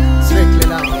 Strictly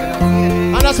love, you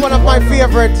know. And that's one of my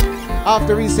favorite of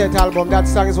the Reset album. That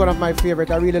song is one of my favorite.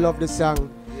 I really love this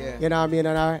song. You know what I mean?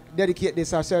 And I dedicate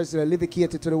this ourselves to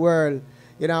dedicate it to the world.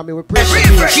 You know what I mean? We're praying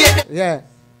for peace. Yeah.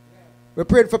 We're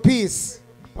praying for peace.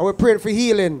 And we're praying for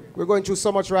healing. We're going through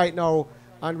so much right now.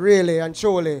 And really and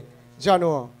surely,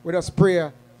 Jano, we just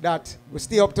pray that we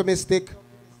stay optimistic,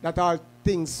 that all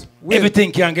things will.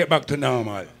 Everything can get back to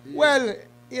normal. Well,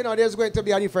 you know, there's going to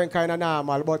be a different kind of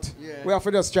normal, but we have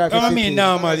to just try to I fit mean in.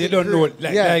 normal, you don't know,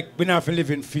 like we not have to live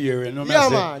in fear, you know what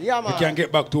I say? Yeah, man. We can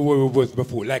get back to where we was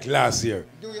before, like last year,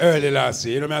 early last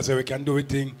year, you know what I say? We can do a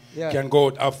thing, can go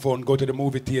out, have fun, go to the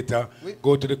movie theater,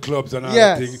 go to the clubs and all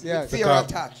that thing. Fear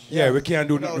attached. Yeah, we can't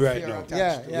do nothing right now.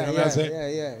 Yeah, You know what I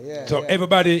say? yeah. So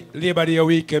everybody, Labor Day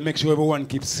weekend, make sure everyone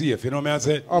keeps safe, you know what I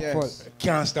say? Upwards.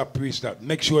 Can't stop preach that.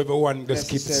 Make sure everyone just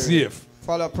keeps safe.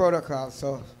 Follow protocol,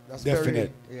 so that's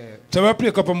Definite. very, So we'll play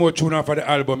a couple more tunes for the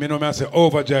album. You know what I say?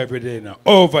 Overdrive every day now.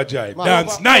 Overdrive.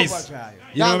 Dance nice. overdrive.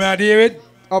 You know what I do it?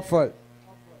 Upfront.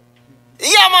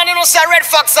 Yeah, man, you know, say Red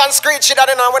Fox and Screechy that,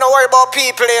 you know, we don't worry about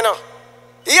people, you know.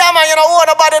 Yeah, man, you know, owe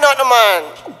nobody nothing,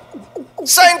 man.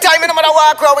 Same time, you know, man, I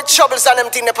walk around with troubles and them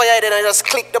thing up your head, and I just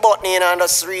click the button, you know, and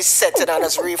just reset it and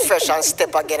just refresh and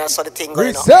step again, and so the thing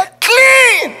going on. Reset.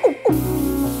 Clean!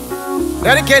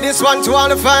 Dedicate this one to all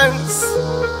the fans.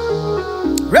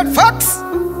 Red Fox,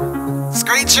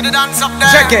 Screechy the dance up there.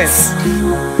 Check it.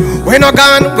 We no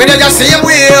gone, we the same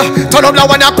way. Turn up the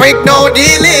one a quick, no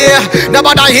delay.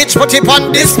 Nobody hitch, put it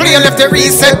on display. Left the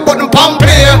reset button, pump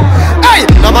play. Hey,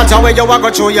 no matter where you walk,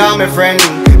 go through, you my friend.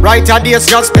 Right at this,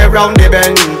 just stay round the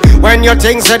bend. When your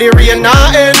things say the rain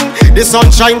not end, the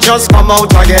sunshine just come out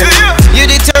again. You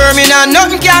determined and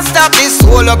nothing can stop this.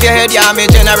 Hold up your head, yeah, me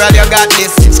general, you got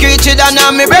this. Screechy down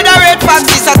on me, brother, Red Fox.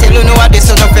 This I tell you know what this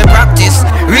is enough for practice.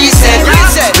 Reset,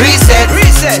 reset, reset,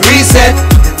 reset, reset.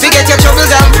 Forget your troubles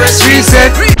and press reset.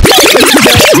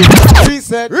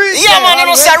 Reset. Yeah, man, you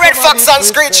know, say Red Fox and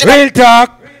Screechy. Real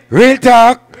talk. Real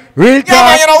talk. Real Yeah,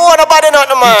 man, talk. you know, owe nobody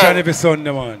nothing, Each and man. every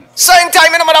Sunday, man. Same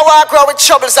time, you know, man, I walk around with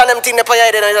troubles and them thing up your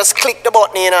head, and I just click the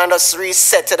button, you know, and just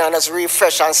reset it and just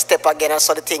refresh and step again, and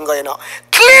so the thing going on.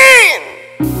 Clean!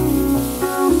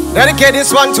 Dedicate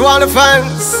this one to all the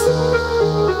fans.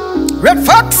 Red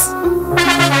Fox.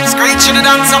 Screechy the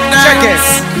dance up there. Check it.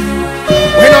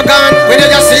 We no gone, we do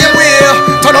the same way.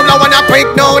 Turn up now when I break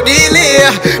no delay.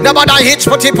 No matter hitch,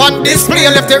 put it on display.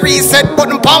 Left the reset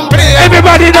button pump play.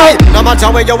 Everybody know. No matter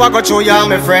where you walk, go through, you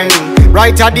my friend.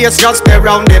 Right at this, just stay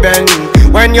round the bend.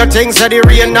 When your things say the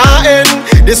rain not end,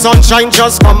 the sunshine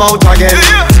just come out again.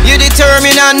 You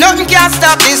determined and nothing can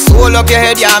stop this. Hold up your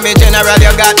head, yeah, me general,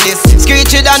 you got this.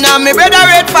 Screechy down on me brother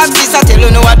Red Fox. This I tell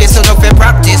you know what this is up for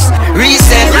practice.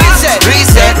 Reset, reset,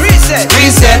 reset, reset,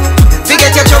 reset.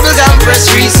 Forget your troubles and press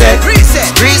reset. Reset,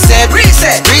 reset,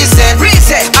 reset, reset,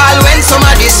 reset. All when some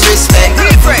of disrespect.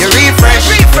 You refresh,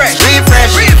 refresh,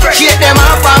 refresh, refresh. Shake them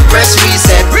off and press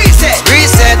reset. Reset,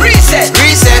 reset, reset,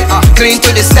 reset. Clean to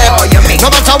the step. Oh, you mean?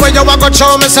 No matter where you walk, go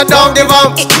show me, say don't give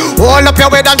up. Hold up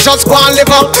your head and just go and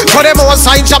live up. For them more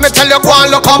signs, me tell you go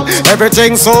and look up.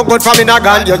 Everything so good from in a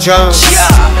gun, you jump.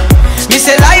 Yeah. Me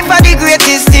say life are the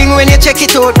greatest thing when you check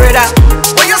it out, brother.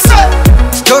 What you say?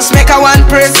 Just make a one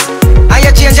press and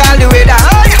you change all the weather.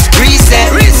 Reset,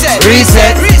 reset,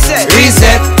 reset, reset,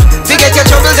 reset. Forget your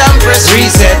troubles and press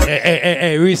reset.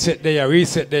 Hey, reset there,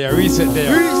 reset there, reset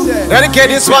there. Reset. Dedicate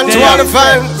this one to all the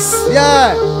fans.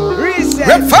 Yeah. Reset.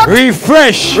 Red Fox.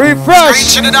 Refresh. Refresh.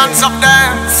 Screechy the dance up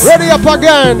dance. Ready up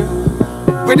again.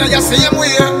 We do the same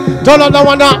way. Turn on the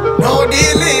one that. No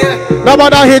delay. No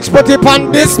matter hitch, put it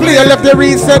on display. Left the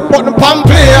reset button pump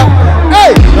play.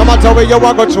 Hey, no matter where you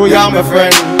walk, go through, you're my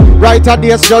friend. Right at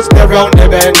this, just go round the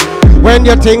bend. When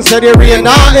your things say the rain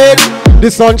not end, the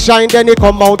sunshine then it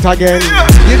come out again.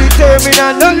 You determined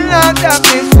and nothing like that.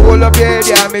 This hold up your head,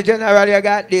 yeah, me general, you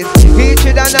got this.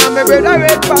 Featured and I'm my brother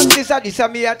Red Fox. This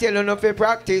and me I tell you no for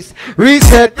practice.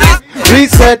 Reset,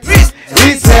 reset,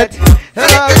 reset.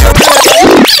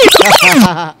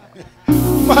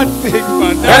 Mad thing,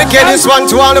 man. Dedicate this one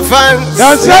to all the fans.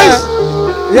 That's nice.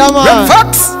 Yeah, Red man.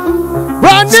 Fox.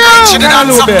 Brand Screechy new. the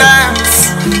dance up dance.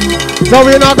 So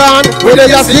we not gone, we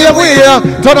just same way.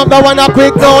 Turn up the one a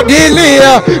quick, no delay.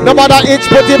 No matter itch,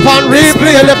 put it on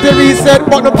replay. Left the reset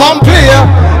button pump play.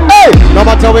 Hey, no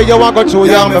matter where you want go through,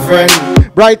 you're my friend.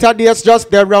 Brighter days just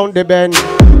there round the bend.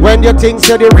 When you think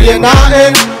say the rain not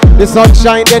end, the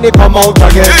sunshine then it come out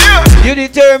again. You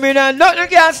determined and nothing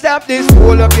can stop this.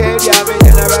 Hold up your head, yeah, me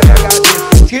general, you got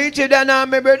this. Screechy down on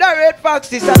me brother Red Fox.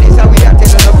 This and we are telling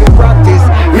you for practice.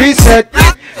 Reset,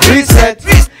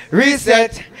 reset,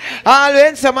 Reset. All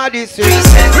when somebody reset.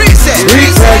 Reset, reset,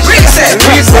 reset, reset,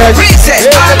 reset,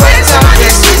 reset. All when somebody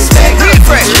disrespect.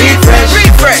 Refresh, refresh,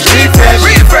 refresh, refresh,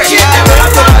 refresh. Yeah, when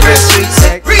somebody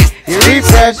reset.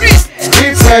 refresh,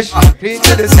 refresh. Clean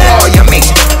to the step. Oh, you mean?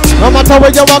 No matter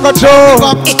where you want go through,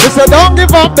 you say don't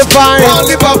give up the fight. Don't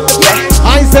give up.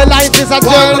 I say life is a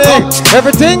journey.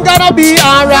 Everything gonna be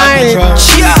alright.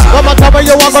 Yeah. No matter where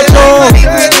you want go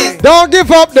through, don't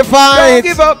give up the Don't fight.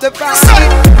 give up the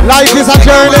fight. Life is a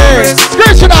journey.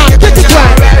 Scratch it out, kick it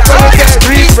right.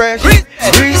 Refresh,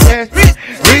 reset,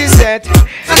 reset.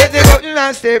 Get the button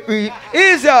and step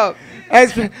ease up. Hey,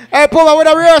 Puma, with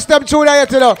a real step through there,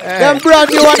 you know. Them brand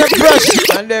new and them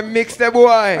fresh. And then mix the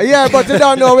boy. Yeah, but you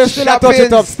don't know, we still a touch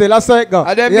it up still. That's how it go.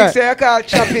 And then mix the call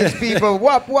choppings people.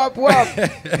 Whop, whop, whop.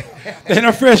 Then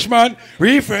a fresh man.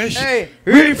 Refresh. Hey,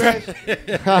 Refresh.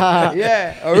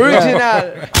 yeah,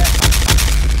 original.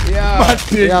 Yeah. Mad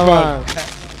thing, Yeah, man. man.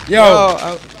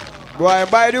 Yo. Boy,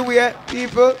 by the way,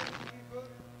 people,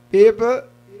 the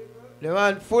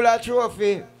man full of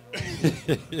trophy.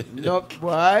 No,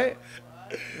 boy.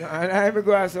 And I'm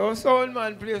going to say, oh, sound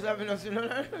man, please have enough.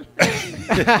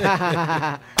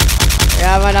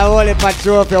 Yeah, man, a whole heap of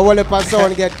trophy, a whole heap of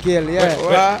sound get killed,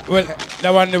 yeah. Well, that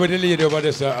one with the leader over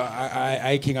this,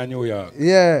 I King of New York.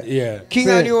 Yeah. Yeah. King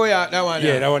See. of New York, that one.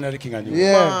 Yeah, that one is the King of New York.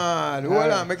 Yeah. Man,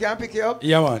 hold on, I can't pick you up.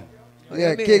 Yeah, man.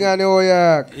 Yeah, King of New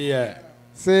York. Yeah.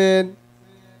 Sing.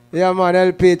 Yeah, man,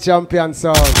 LP champion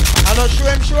sound. I'm not sure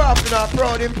him show up, you know,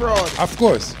 proud him proud. Of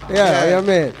course. Yeah, you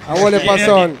mean? A whole heap of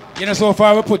sound. You know, so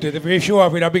far we put it. If we show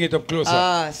up, we'll bring it up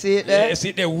closer. See it Yeah, there? you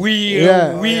see the wheel,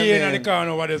 Yeah. wheel in the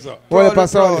corner, what is that? Whole heap of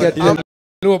sound get killed.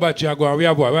 Low battery are going, we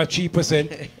are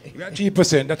 3%. We are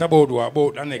 3%, that's about what?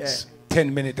 About the next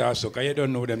 10 minutes or so, because you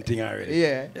don't know them thing already.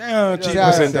 Yeah. Yeah,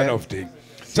 3% Yeah. enough thing.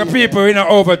 So people in an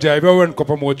overdrive, you run a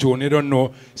couple more tune, you don't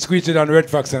know, Screechy and Red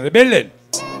Fox in the building.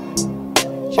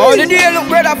 Oh, the deal look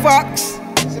brother Fox.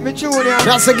 See me tune here.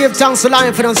 Just to give thanks to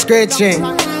Lion for them Screechy.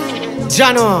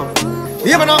 Jano.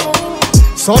 You know.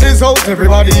 Sun is out,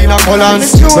 everybody in a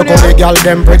colors. Look how the girl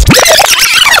them bridge.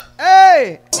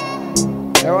 Hey!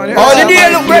 Oh, the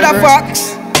deal look brother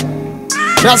Fox.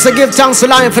 Just to give thanks to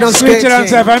Lion for them Screechy and Screechy.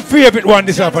 myself, I'm favorite one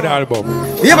this half of the album.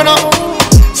 You know.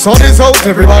 Sun is out,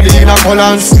 everybody in a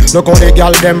colors. Look how the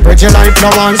girl them pretty like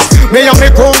flowers. Me and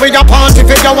me crew, we a party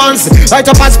figure once. Light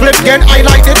up a split again, I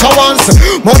like it once.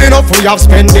 Money enough we have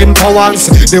spending powers.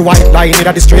 The white line in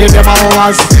the street, them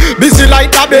hours. Busy like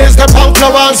the base, the punk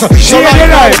flowers. So right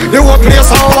now, the whole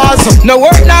place hours. No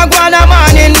work now, go on a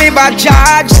man in me back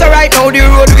charge. So right now the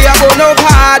road we are going up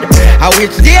hard. I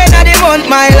which day of the month,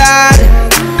 my lad.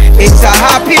 It's a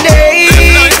happy day.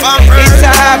 It's a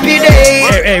happy day.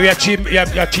 Hey, we are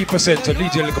cheap percent. So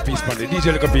DJ look a piece, man.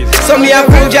 DJ look a piece. So me a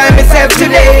enjoy myself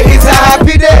today. It's a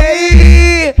happy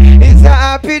day. It's a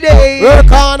happy day.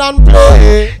 Work on and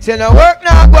play. Say no work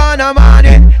now, go on a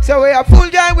morning. So we are full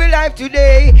joy with life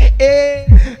today.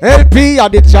 LP are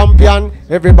the champion.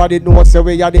 Everybody knows so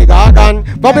we are the gargan.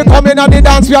 But we come in on the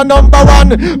dance, we are number one.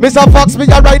 Mr. Fox, me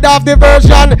a ride off the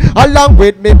version. Along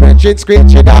with me, Bridget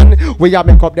Screechy Dan. We a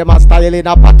make up them a style in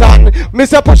a pattern.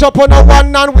 Mr. Push up on a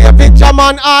one and we a picture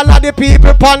man. All of the people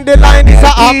on the line. It's a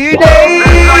happy day.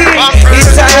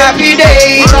 It's a happy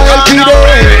day. It's a happy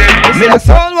day. Me a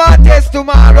soul want test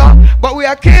tomorrow, but we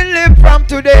are killing from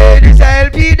today. It's a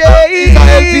LP day. It's a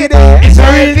LP day. It's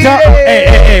a real talk.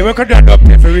 Hey, we could do a dub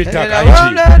play for real talk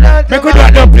IG. We could do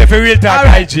a dub play for real talk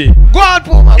IG. Go on,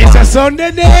 Puma. It's a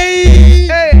Sunday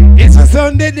day. It's a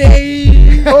Sunday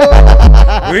day.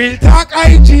 Real talk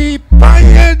IG. Pan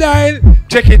your dial.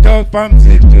 Check it out from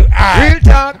 6 to 8. Real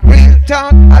talk,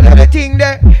 I do the thing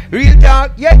there. Real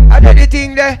talk, yeah, I do the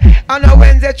thing there. On a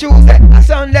Wednesday, Tuesday, a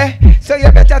Sunday. So you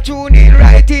better tune in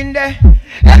right in there.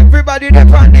 Everybody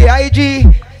there on the IG.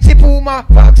 See Puma,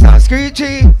 Fox and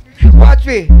Screechy. Watch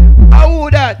me, how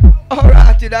that?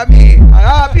 Alright, that me. A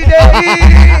happy day.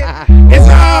 It's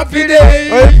a happy day.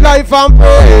 It's life and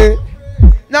play.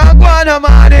 Now go on a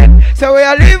morning. So we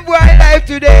are live wild life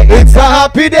today. It's a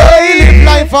happy day. Live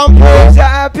life and play. It's a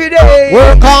happy day.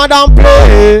 Work hard and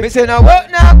play. Me say now work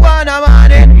now go on a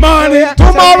morning. Morning.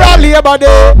 Tomorrow Labor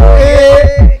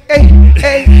Day.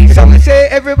 Hey. So we say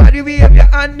everybody we have your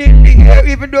hand in the air.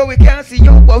 Even though we can't see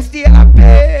you, but stay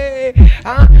happy.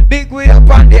 Big way up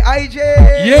on the IJ.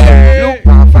 Yeah. Look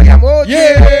on fire emoji.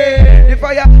 Yeah. The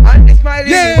fire and the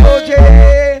smiling emoji.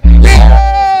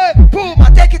 Yeah.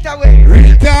 Puma, take it away.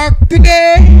 Real talk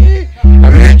today.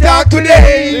 Real talk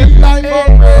today. Life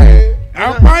and play.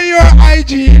 I'm on your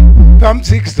IG from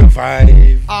 6 to 5.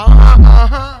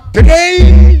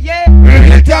 Today. Yeah.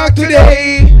 Real talk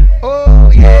today.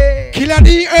 Oh yeah. Killer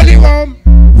the early one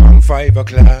from 5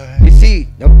 o'clock. You see,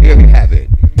 now here we have it.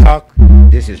 Talk.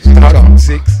 This is Real Start Talk. from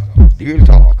 6. Real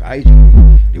Talk, IG.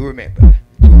 You remember,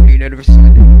 tune in every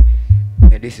Sunday.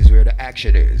 And this is where the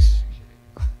action is.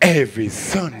 Every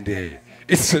Sunday.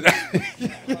 It's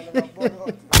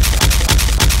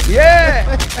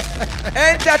Yeah!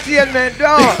 Entertainment,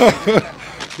 dog!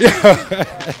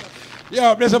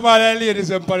 Yo, bless up all the ladies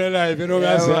and for the life, you know what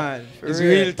I'm saying? Man, It's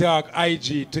real. Real Talk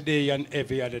IG today and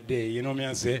every other day, you know what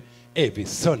I'm saying? Every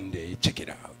Sunday, check it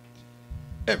out.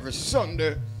 Every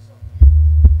Sunday.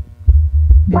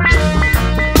 But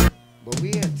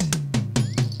wait.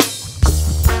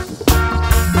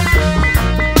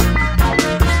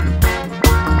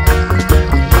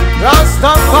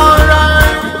 Rastafari.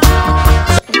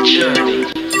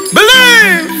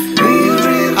 Believe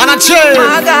and a chill.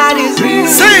 My God is real.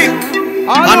 Sing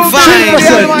All and who find. believe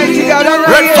the Almighty God and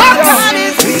Red the Fox.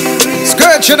 God.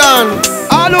 Skirt you down.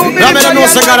 All who believe Ramen and no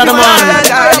cigar of the man.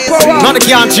 None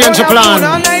can't change the plan.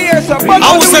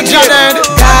 I will say Janet.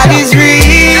 God is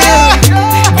real.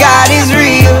 God is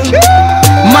real.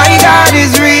 My God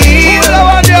is real.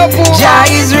 Jah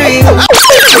is real.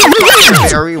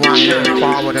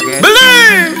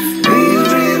 Believe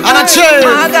and a chill.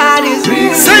 My God is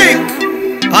real. Sing.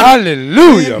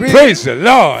 Hallelujah. Praise the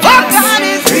Lord. Fox.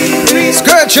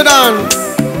 Skirt you down.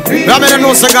 Ramen and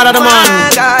no cigar of the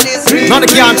man. God is real. None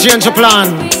can't change the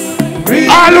plan.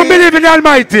 All who believe in the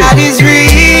Almighty. God is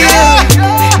real.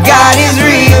 God is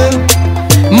real.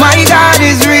 My God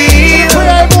is real.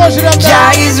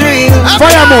 Jah is real.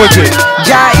 Fire emoji.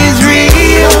 Jah is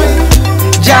real.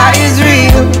 Jah is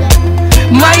real.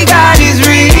 My God is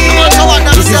real.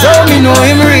 This is how me know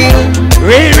him real.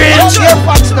 Real.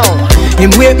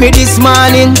 Him wake me this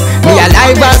morning. Me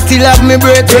alive and still have me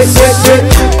breath.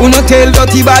 Who no tell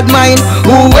dirty bad mind?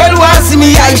 Who well want see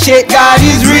me I shake? God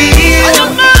is real.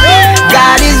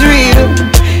 God is real.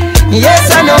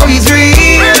 Yes, I know he's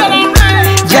real.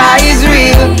 Jah is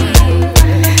real.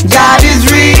 God is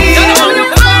real.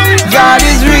 God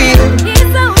is real.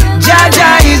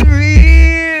 Jah is real.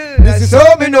 This is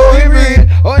how me know him real.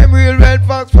 Oh, him real Red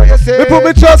Fox for yourself. Me put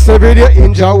me trust every day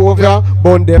in Jehovah.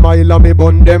 Bun them oil and me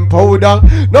bun them powder.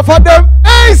 No for them,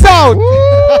 ace out.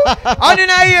 And in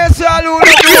a year, so I'll do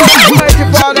Almighty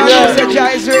Father, and say, Jah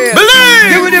is real. Believe.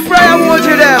 Give me the prayer emoji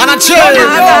to them. And a chill.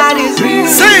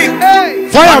 Sing. Hey.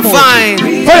 Fire I'm mode. fine.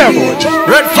 Fire mode.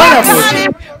 Red Fire flags.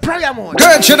 mode. Prayer mode.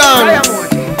 Good shit on. Prayer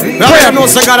mode. Now no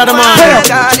say God of the man.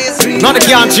 Fire None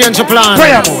can't change the plan.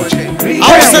 Fire mode.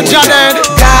 I was a Jah dead.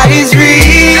 God is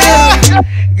real.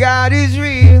 God is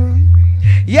real.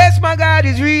 Yes, my God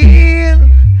is real.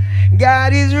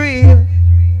 God is real.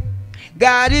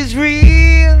 God is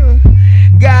real.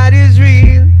 God is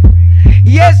real.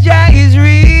 Yes, Jah is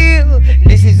real.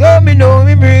 This is all me know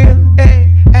him real.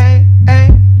 Hey, hey,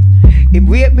 hey. Him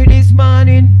wake me this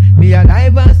morning. Me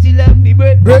alive and still have me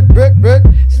breath.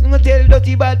 Some tell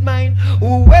dirty bad mind.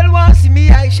 Who well want see me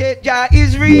I shake. Jah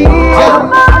is real.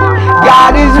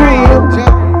 God is real.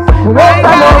 My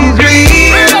God is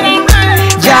real.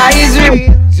 Jah is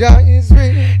real. Jah is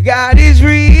real. God is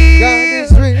real. God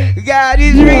is real. God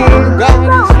is real. God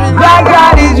is real. My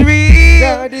God is real.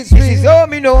 God is This is all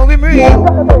me know him real.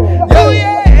 Oh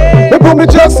yeah. They put me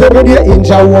just every day in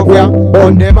Jawabia.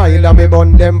 Burn them oil and me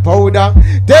burn them powder.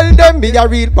 Tell them me a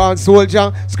real born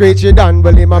soldier. Screechy Dan,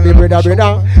 well him a me brother.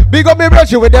 Big up me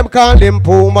brother with them call him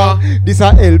Puma. This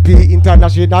a LP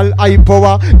International High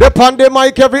Power. They pan the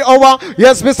mic every hour.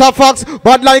 Yes, Mr. Fox,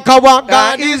 but like our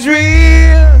God is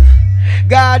real.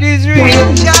 God is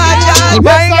real.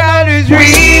 My God is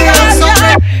real.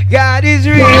 God is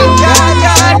real.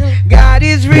 God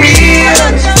is real.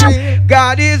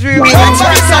 God is real. Jah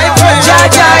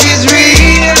is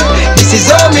real. This is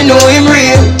all me know him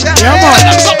real.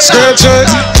 Scripture.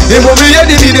 They want me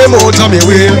enemy them out of me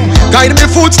way. Guide me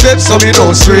footsteps so me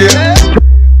don't stray.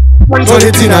 Turn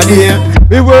it in a day.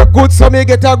 me work good so me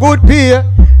get a good pay.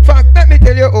 Fact, let me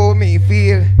tell you how me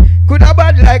feel. Could have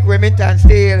bad like Remington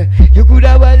Steel. You could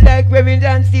have bad like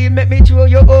Remington Steel. Make me show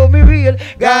you how me real.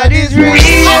 God is real.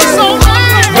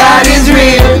 God is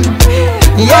real.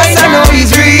 Yes, I know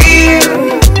he's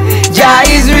real. Jah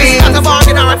is real.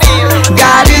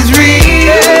 God is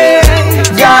real.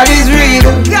 God is real.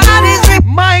 God is real.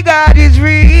 My God is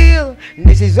real.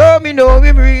 This is all me know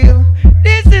him real.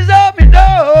 This is all me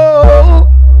know.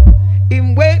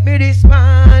 Him wake me this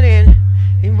morning.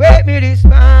 Him wake me this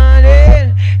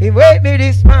morning. Him wake me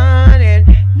this morning.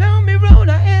 Now me round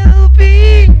a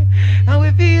LP. And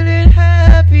we feeling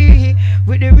happy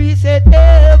with the reset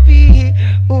LP.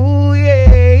 Ooh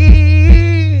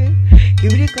yeah.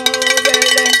 Give me the cowbell.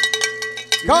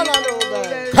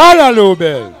 Callaloo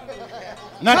bell.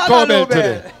 Not Callaloo cowbell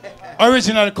bell. today.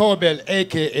 Original cowbell,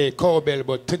 aka cowbell,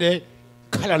 but today,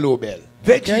 callaloo bell.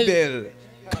 Veggie bell.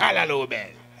 Callaloo bell.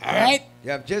 Alright?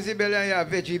 You have Jezebel and you have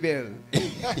Veggie bell.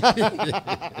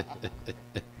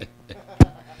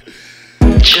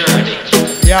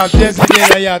 You have Jezebel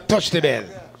and you have touch the bell.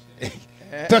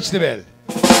 Touch the bell.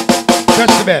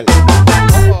 Touch the bell.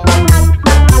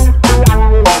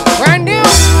 Brand new.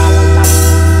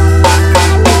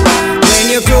 When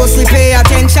you closely pay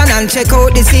attention and check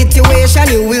out the situation,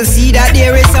 you will see that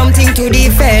there is something to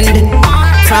defend.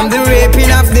 From the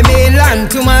raping of the mainland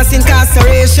to mass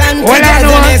incarceration,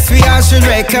 togetherness we all should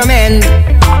recommend.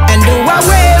 And do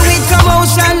away with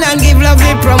commotion and give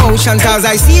lovely promotion, cause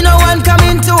I see no one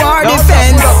coming to our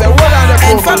defense.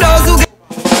 And for those who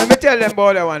let me tell them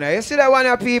about that one. You see that one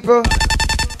of people?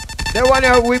 That one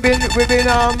we've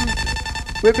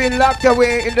been locked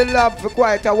away in the lab for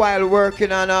quite a while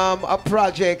working on a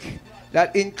project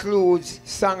that includes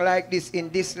song like this in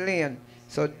this lane.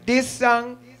 So this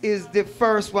song is the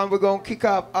first one we're gonna kick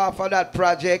off of that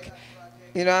project.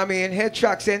 You know what I mean? Head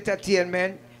Tracks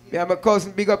Entertainment. Yeah, my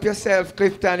cousin, big up yourself,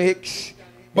 Clifton Hicks.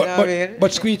 You know what I mean?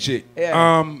 But Screechy,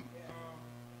 Yeah.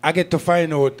 I get to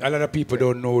find out a lot of people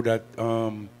don't know that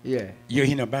Yeah. you're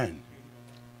in a band.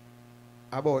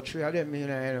 About three of them, you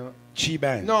know. Chi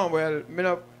band. No, well, me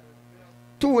know,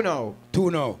 two now. Two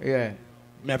now. Yeah.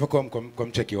 Me have to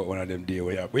come check you out one of them days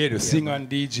where you do sing and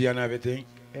DJ and everything.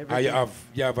 Or you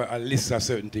have a list of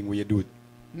certain things where you do it.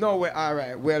 No, we're all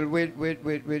right. Well,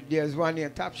 with there's one here,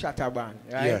 Top Shatter Band,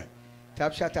 right? Yeah.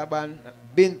 Top Shatter Band,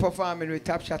 been performing with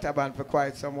Top Shatter Band for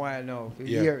quite some while now, for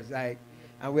years, like.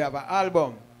 And we have an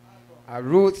album, a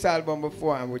Roots album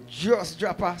before, and we just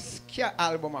drop a ska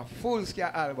album, a full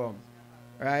ska album,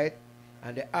 right?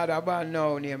 And the other band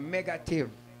now named Negative.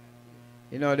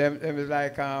 You know, them is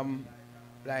like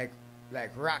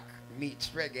rock meets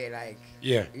reggae, like.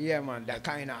 Yeah. Yeah, man, that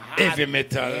kind of hard. Heavy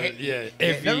metal, yeah.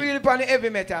 Heavy. Not really on the heavy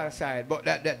metal side, but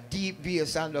that deep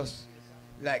bass and just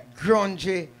like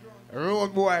grungy,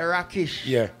 road boy rockish.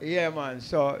 Yeah. Yeah, man.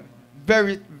 So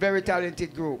very, very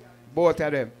talented group, both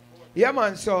of them. Yeah,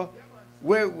 man. So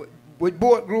with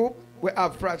both group, we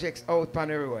have projects out on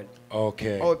the road.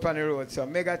 Okay. Out on the road. So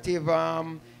Negative,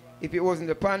 if it wasn't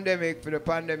the pandemic, for the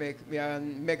pandemic, me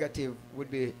and Negative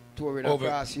would be touring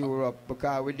across Europe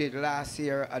because we did last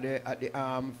year at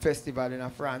the festival in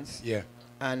France. Yeah.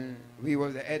 And we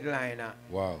was the headliner.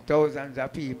 Wow. Thousands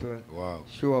of people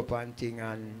show up and thing,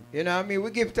 and you know what I mean, we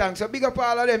give thanks. So big up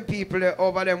all of them people that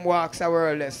over them walks of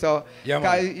world. So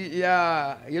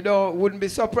yeah, you know, wouldn't be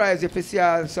surprised if you see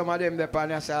some of them there on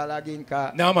your side again.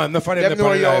 No man, not for them there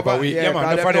on live, but we man,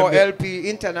 not for them LP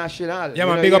International. Yeah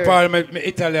man, big up all my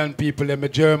Italian people, them, my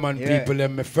German people,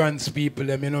 them, my France people,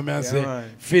 them, you know me I say, man.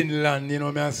 Finland, you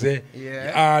know me I say,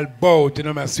 all bout, you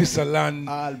know me, Switzerland,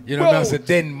 you know me I say,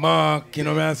 Denmark, you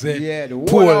know me I say,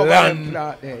 Poland,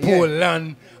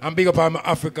 and big up all my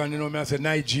African, you know me I say,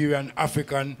 Nigerian,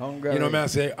 African, Hungary. you know me I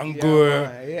say,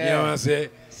 Angola, you know me I say,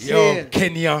 yo,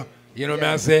 Kenya, you know me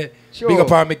I say, big up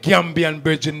all my Gambian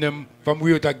bridging them from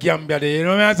Rio to Gambia, there, you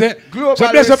know me I say. Global So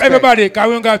bless up respect. everybody, because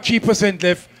we don't got 3%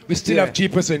 left. We still have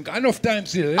 3%. Enough time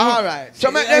still. You know? All right. So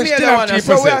let me hear the one.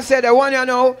 So we have said the one you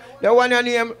know, the one you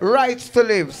name Rights to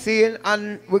Live, seeing,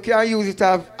 and we can use it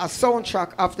as a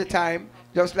soundtrack of the time,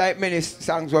 just like many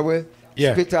songs where we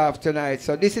spit off tonight.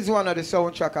 So this is one of the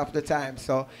soundtrack of the time.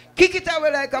 So kick it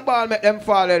away like a ball, make them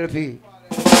fall LP.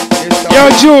 Yo,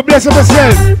 Jew, bless up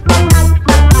yourself.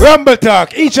 Rumble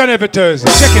Talk, each and every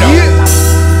Thursday. Check it out.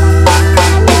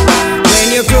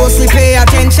 When you closely pay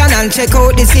attention and check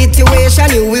out the situation,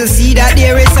 you will see that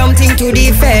there is something to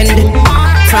defend.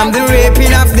 From the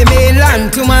raping of the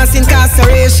mainland to mass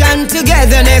incarceration,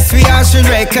 togetherness we all should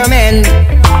recommend.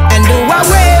 And do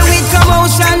away with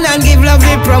commotion and give love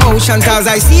the promotion, cause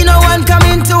I see no one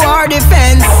coming to our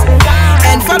defense.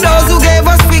 And for those who gave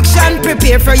us fiction,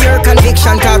 prepare for your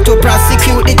conviction, cause to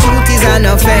prosecute the truth is an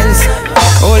offense.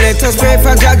 Oh, let us pray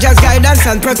for Judge's guidance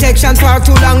and protection. For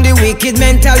too long the wicked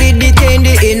mentally detain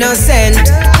the innocent,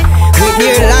 with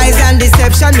their lies and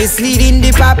deception, misleading the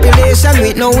population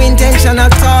with no intention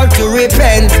at all to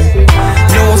repent.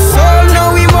 No soul,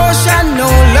 no emotion, no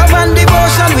love and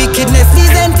devotion. Wickedness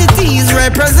these entities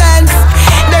represent.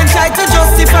 Then try to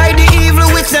justify the evil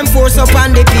which them force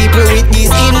upon the people with these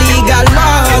illegal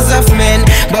laws of men.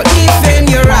 But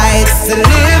defend your rights to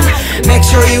live, make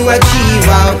sure you achieve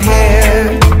out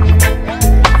here.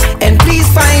 And please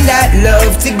find that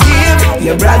love to give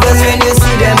your brothers when you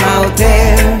see them out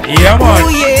there. Yeah, man.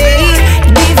 Ooh,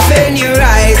 yeah. Defend your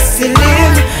rights to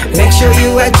live, make sure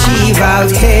you achieve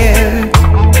out here.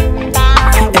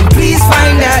 And please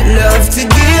find that love to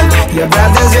give your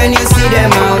brothers when you see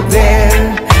them out there.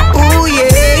 Ooh, yeah.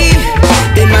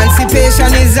 Emancipation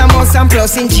is a must and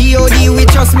plus in G.O.D. we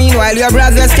trust. Meanwhile your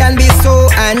brothers can be so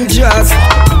unjust.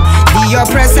 The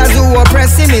oppressors who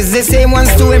oppress him is the same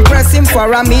ones to impress him.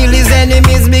 For a meal his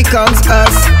enemies becomes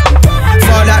us.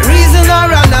 For that reason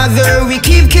or another we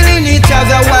keep killing each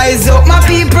other. Wise up my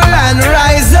people and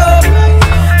rise up.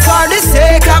 For the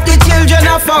sake of the children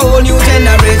of a whole new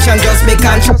generation, just be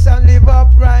conscious and live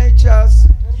up righteous.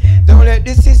 Don't let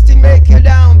the system make you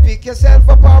down. Pick yourself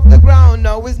up off the ground.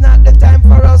 Now is not the time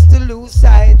for us to lose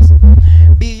sight.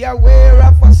 Be aware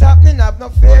of what's happening. Have no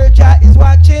fear, Jah is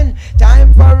watching.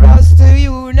 Time for us to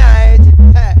unite.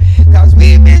 Cause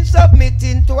we've been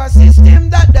submitting to a system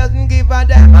that doesn't give a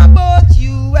damn about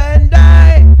you and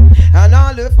I. And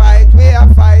all the fight, we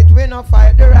no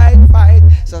fight the right fight.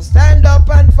 So stand up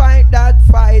and fight that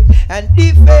fight. And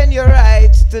defend your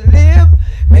rights to live.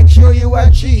 Make sure you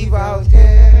achieve out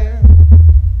here.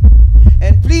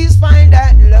 And please find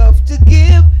that love to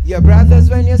give your brothers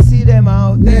when you see them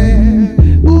out there.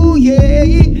 Ooh yeah,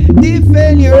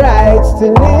 defend your rights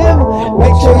to live.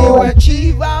 Make sure you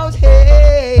achieve out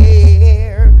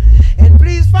here. And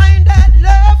please find that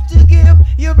love to give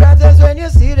your brothers when you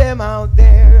see them out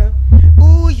there.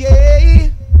 Ooh yeah.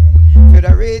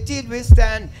 Federated we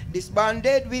stand,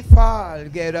 disbanded we fall.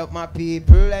 Get up my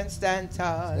people and stand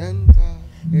tall.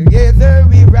 Together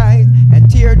we rise and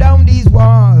tear down these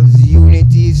walls.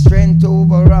 Unity is strength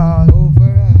overall.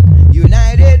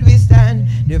 United we stand,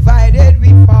 divided we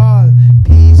fall.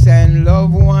 Peace and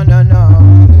love one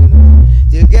another.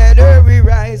 Together we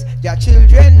rise, their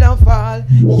children don't fall.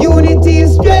 Unity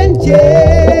is strength,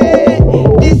 yeah.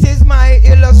 This is my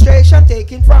illustration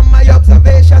taken from my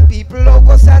observation. People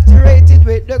oversaturated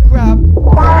with the crap.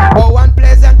 Oh,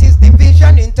 unpleasant is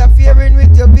division, interfering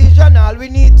with your vision. All we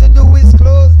need to do is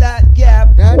close that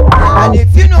gap. And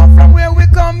if you know from where we're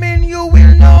coming, you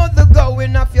will know the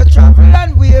going of your travel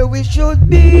and where we should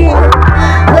be.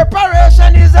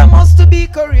 Preparation is a must. To be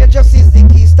courageous is the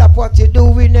key. Stop what you're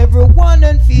doing, everyone,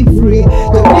 and feel free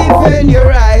to defend your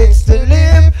rights to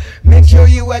live. Make sure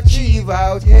you achieve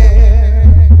out here.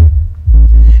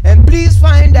 And please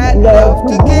find find that love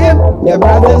to give your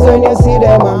brothers when you see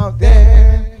them out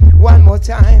there. One more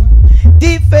time.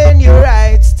 Defend your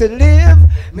rights to live.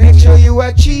 Make sure you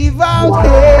achieve out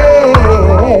there.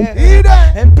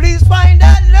 And please find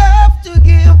that love to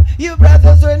give your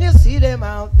brothers when you see them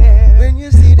out there. When you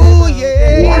see them ooh, out yeah.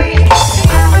 there.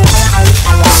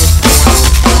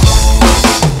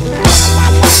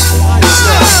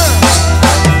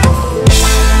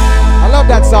 I love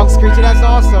that song, Screechy. That's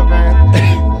awesome, man.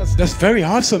 That's very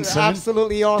awesome, son.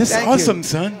 Absolutely awesome. That's awesome,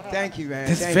 son. Thank you, man.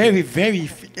 That's Thank very, you. very.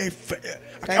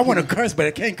 I want to curse, but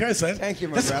I can't curse, son. Thank you,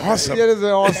 my That's brother. awesome. Yeah, this is an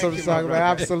awesome you, song, my man. brother.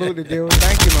 Absolutely, dude.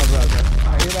 Thank you, my brother.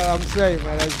 You know what I'm saying,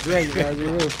 man? That's great, man. You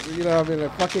know what I mean?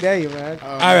 Like, fucking A, man.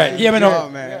 All right, yeah, man. Oh,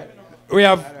 man.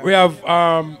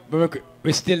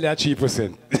 We still at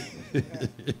 3%. But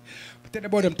tell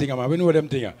about them thing, man. We know them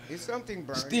thing. It's something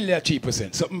burning. Still at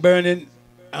 3%. Something burning.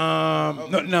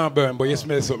 Not now burn, but you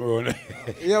smell something around.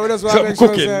 Yeah, we just want to Something make sure.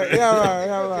 cooking.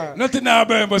 Yeah, right. Nothing now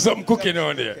burn, but something cooking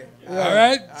on there. All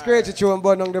right? It's great to chew and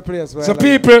burn on the place, man. So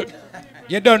people,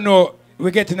 you don't know,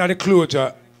 we're getting at the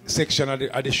closure section of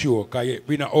the show, because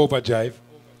we're not overdrive,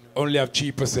 only have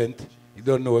 3%. You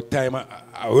don't know time I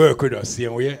work with us,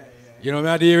 same way. You know what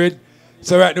I deal with?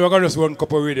 So right now we're going to just run a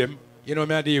couple rhythm. You know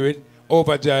what I deal with?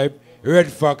 Overdrive, Red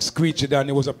Fox, Screechy down.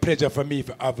 It was a pleasure for me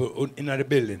to have in the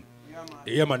building.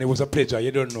 Yeah, man, it was a pleasure.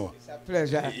 You don't know. It's a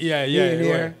pleasure. Yeah.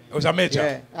 Here. It was a major.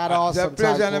 Yeah. Had awesome It's a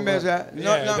pleasure and a time, measure.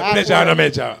 Yeah, pleasure and a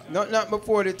major. Not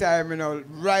before the time, you know,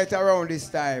 right around this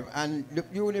time. And the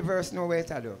universe know where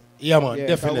to do. Yeah, man, Yeah,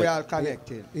 definitely. we all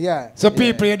connected. Yeah. So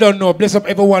people, you don't know, bless up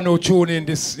everyone who tune in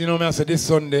this, you know what I say, this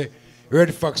Sunday.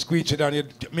 Red Fox, Screechy down here,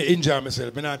 me enjoy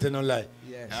myself, me not tell no lie.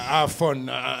 Yes. Have fun,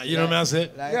 you know what I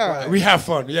say? Yeah. We have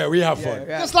fun, we have fun.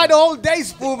 Yeah. Just like the old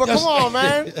days, fool, but Just- come on,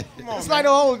 man. It's like the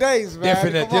old days, man.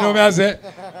 Definitely, Come you know on. what I say?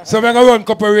 So we're going to run a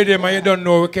couple of rhythm and you don't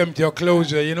know we came to your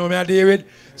closure, you know what I deal with?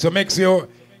 So make sure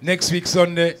next week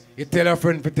Sunday, you tell a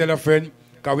friend,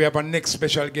 because we have a next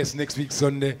special guest next week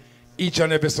Sunday. Each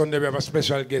and every Sunday we have a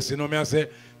special guest, you know what I say?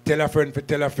 Tell a friend,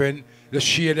 just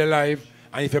share the live,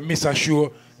 and if you miss a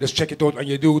show, just check it out on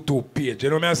your YouTube page, you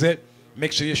know what I say?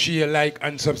 Make sure you share, like,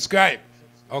 and subscribe,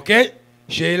 okay?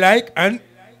 Share, like, and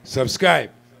subscribe.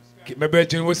 My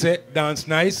brethren will say, dance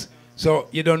nice, so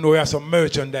you don't know where some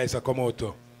merchandise are come out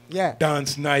to. Yeah.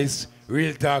 Dance nice,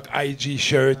 Real Talk IG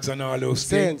shirts and all those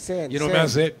things. Same, you know what I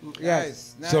say?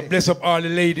 Yes. Nice. So bless up all the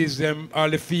ladies, them, all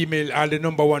the female, all the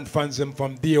 #1 fans them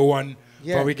from day one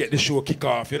when we get the show kick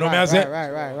off. You know what I say?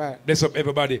 Right. Bless up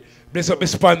everybody. Bless up the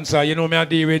sponsor. You know what I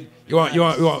deal with. You want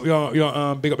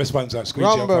big up the sponsor.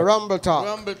 Screechy. Rumble Talk.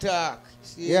 Rumble Talk.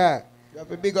 See? Yeah. You have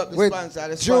to big up the With sponsor.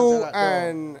 The Drew sponsor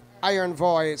and Iron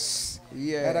Voice.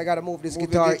 Yeah. And I gotta move this Move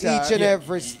the guitar guitar, each and yeah.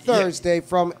 every Thursday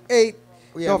from 8.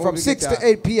 Yeah, from move the 6 guitar. to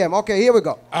 8 p.m. Okay, here we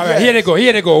go. All right, here they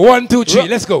go. 1, 2, 3.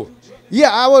 Let's go. Yeah,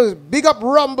 I was big up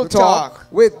Rumble Talk Talk.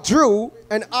 with Drew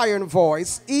and Iron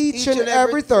Voice each and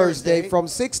every Thursday from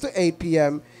 6 to 8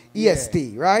 p.m.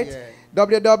 EST, right? Yeah.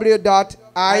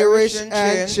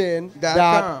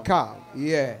 www.irishandchin.com.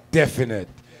 Yeah. Definite.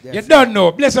 You don't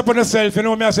know. Bless up on yourself. You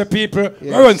know what I say, people. Yes.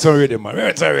 We run some rhythm, man. We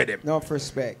run some rhythm. No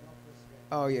respect.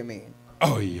 Oh, you mean?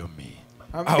 Oh, you mean?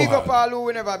 And Oh, big wow. up all who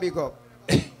we never big up.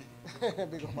 Big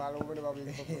up all over the big up.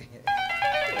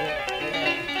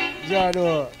 Yeah,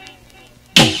 no.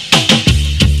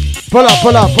 Pull up.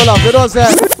 You know what I'm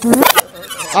saying?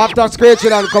 After Screechy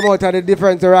and come out and the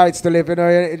different rights to live, you know,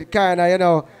 it kind of, you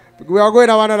know, we are going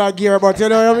on another gear, but you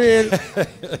know what I mean?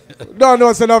 Don't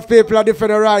know so enough people are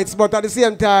different rights, but at the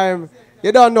same time,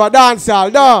 you don't know a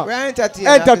dancehall, no. We're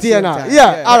entertainer.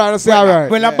 Yeah, all right, all right.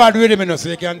 Well, a bad rhythm, you know, so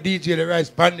you can DJ the rice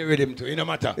pan the rhythm too. It no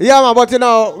matter. Yeah, man, but you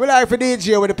know, we like for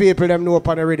DJ with the people them know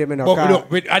upon the rhythm, you know.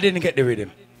 But look, I didn't get the rhythm.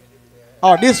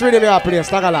 Oh, this rhythm you are playing,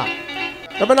 Stagala.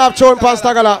 You been have tune pan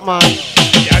Stagala, man.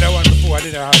 The other one before, I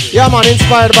didn't have it. Yeah, man,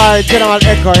 inspired by General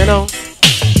Echo, you know.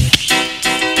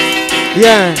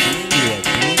 Yeah.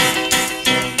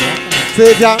 See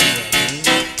it, yeah?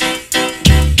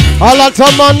 All that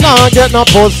some man now get no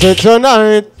pussy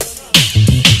tonight.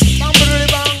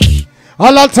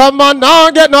 All that some man now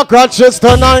get no crutches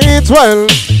tonight. Well,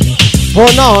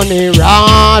 put on the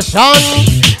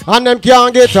ration, and them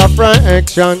can't get a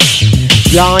fraction.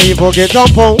 Can't even get a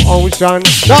potion.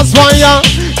 That's why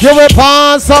you will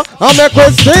pass and make we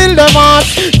steal them out.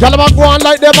 Tell them I go on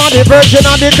like them on the virgin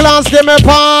of the class. They may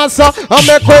pass and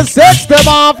make we sex them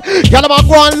off. Tell them I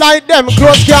go on like them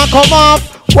clothes can't come off.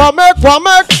 What make?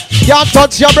 Can't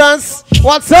touch your breasts.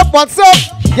 What's up?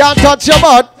 Can't touch your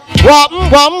butt. What?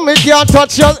 Me can't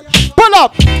touch your. Pull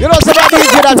up. You know somebody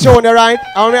did that show, right?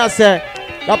 And I say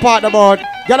the part about.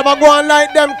 Tell them I go on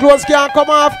like them clothes can't come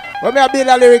off. When me a build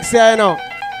a lyrics here, you know.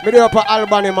 Me there up at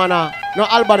Albany Manor. No,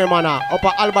 Albany Manor. Up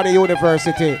at Albany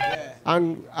University. Yeah.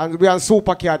 And we on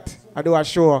Super Cat. I do a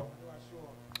show.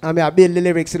 And me I build the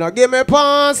lyrics, you know. Give me a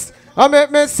pass. I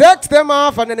make me sex them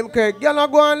off. And then them say, girl,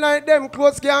 not go on like them.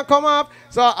 Clothes can't come off.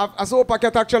 So a Super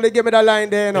Cat actually give me the line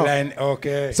there, you know. The line,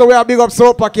 okay. So we are big up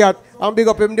Super Cat. And big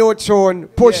up him new tune.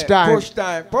 Push time. Push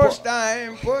time. Push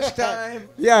time. Push time.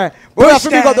 Yeah. But we have to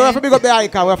big up the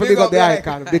icon. We have to big up the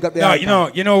icon. Big up the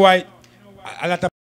icon. You know why? A lot of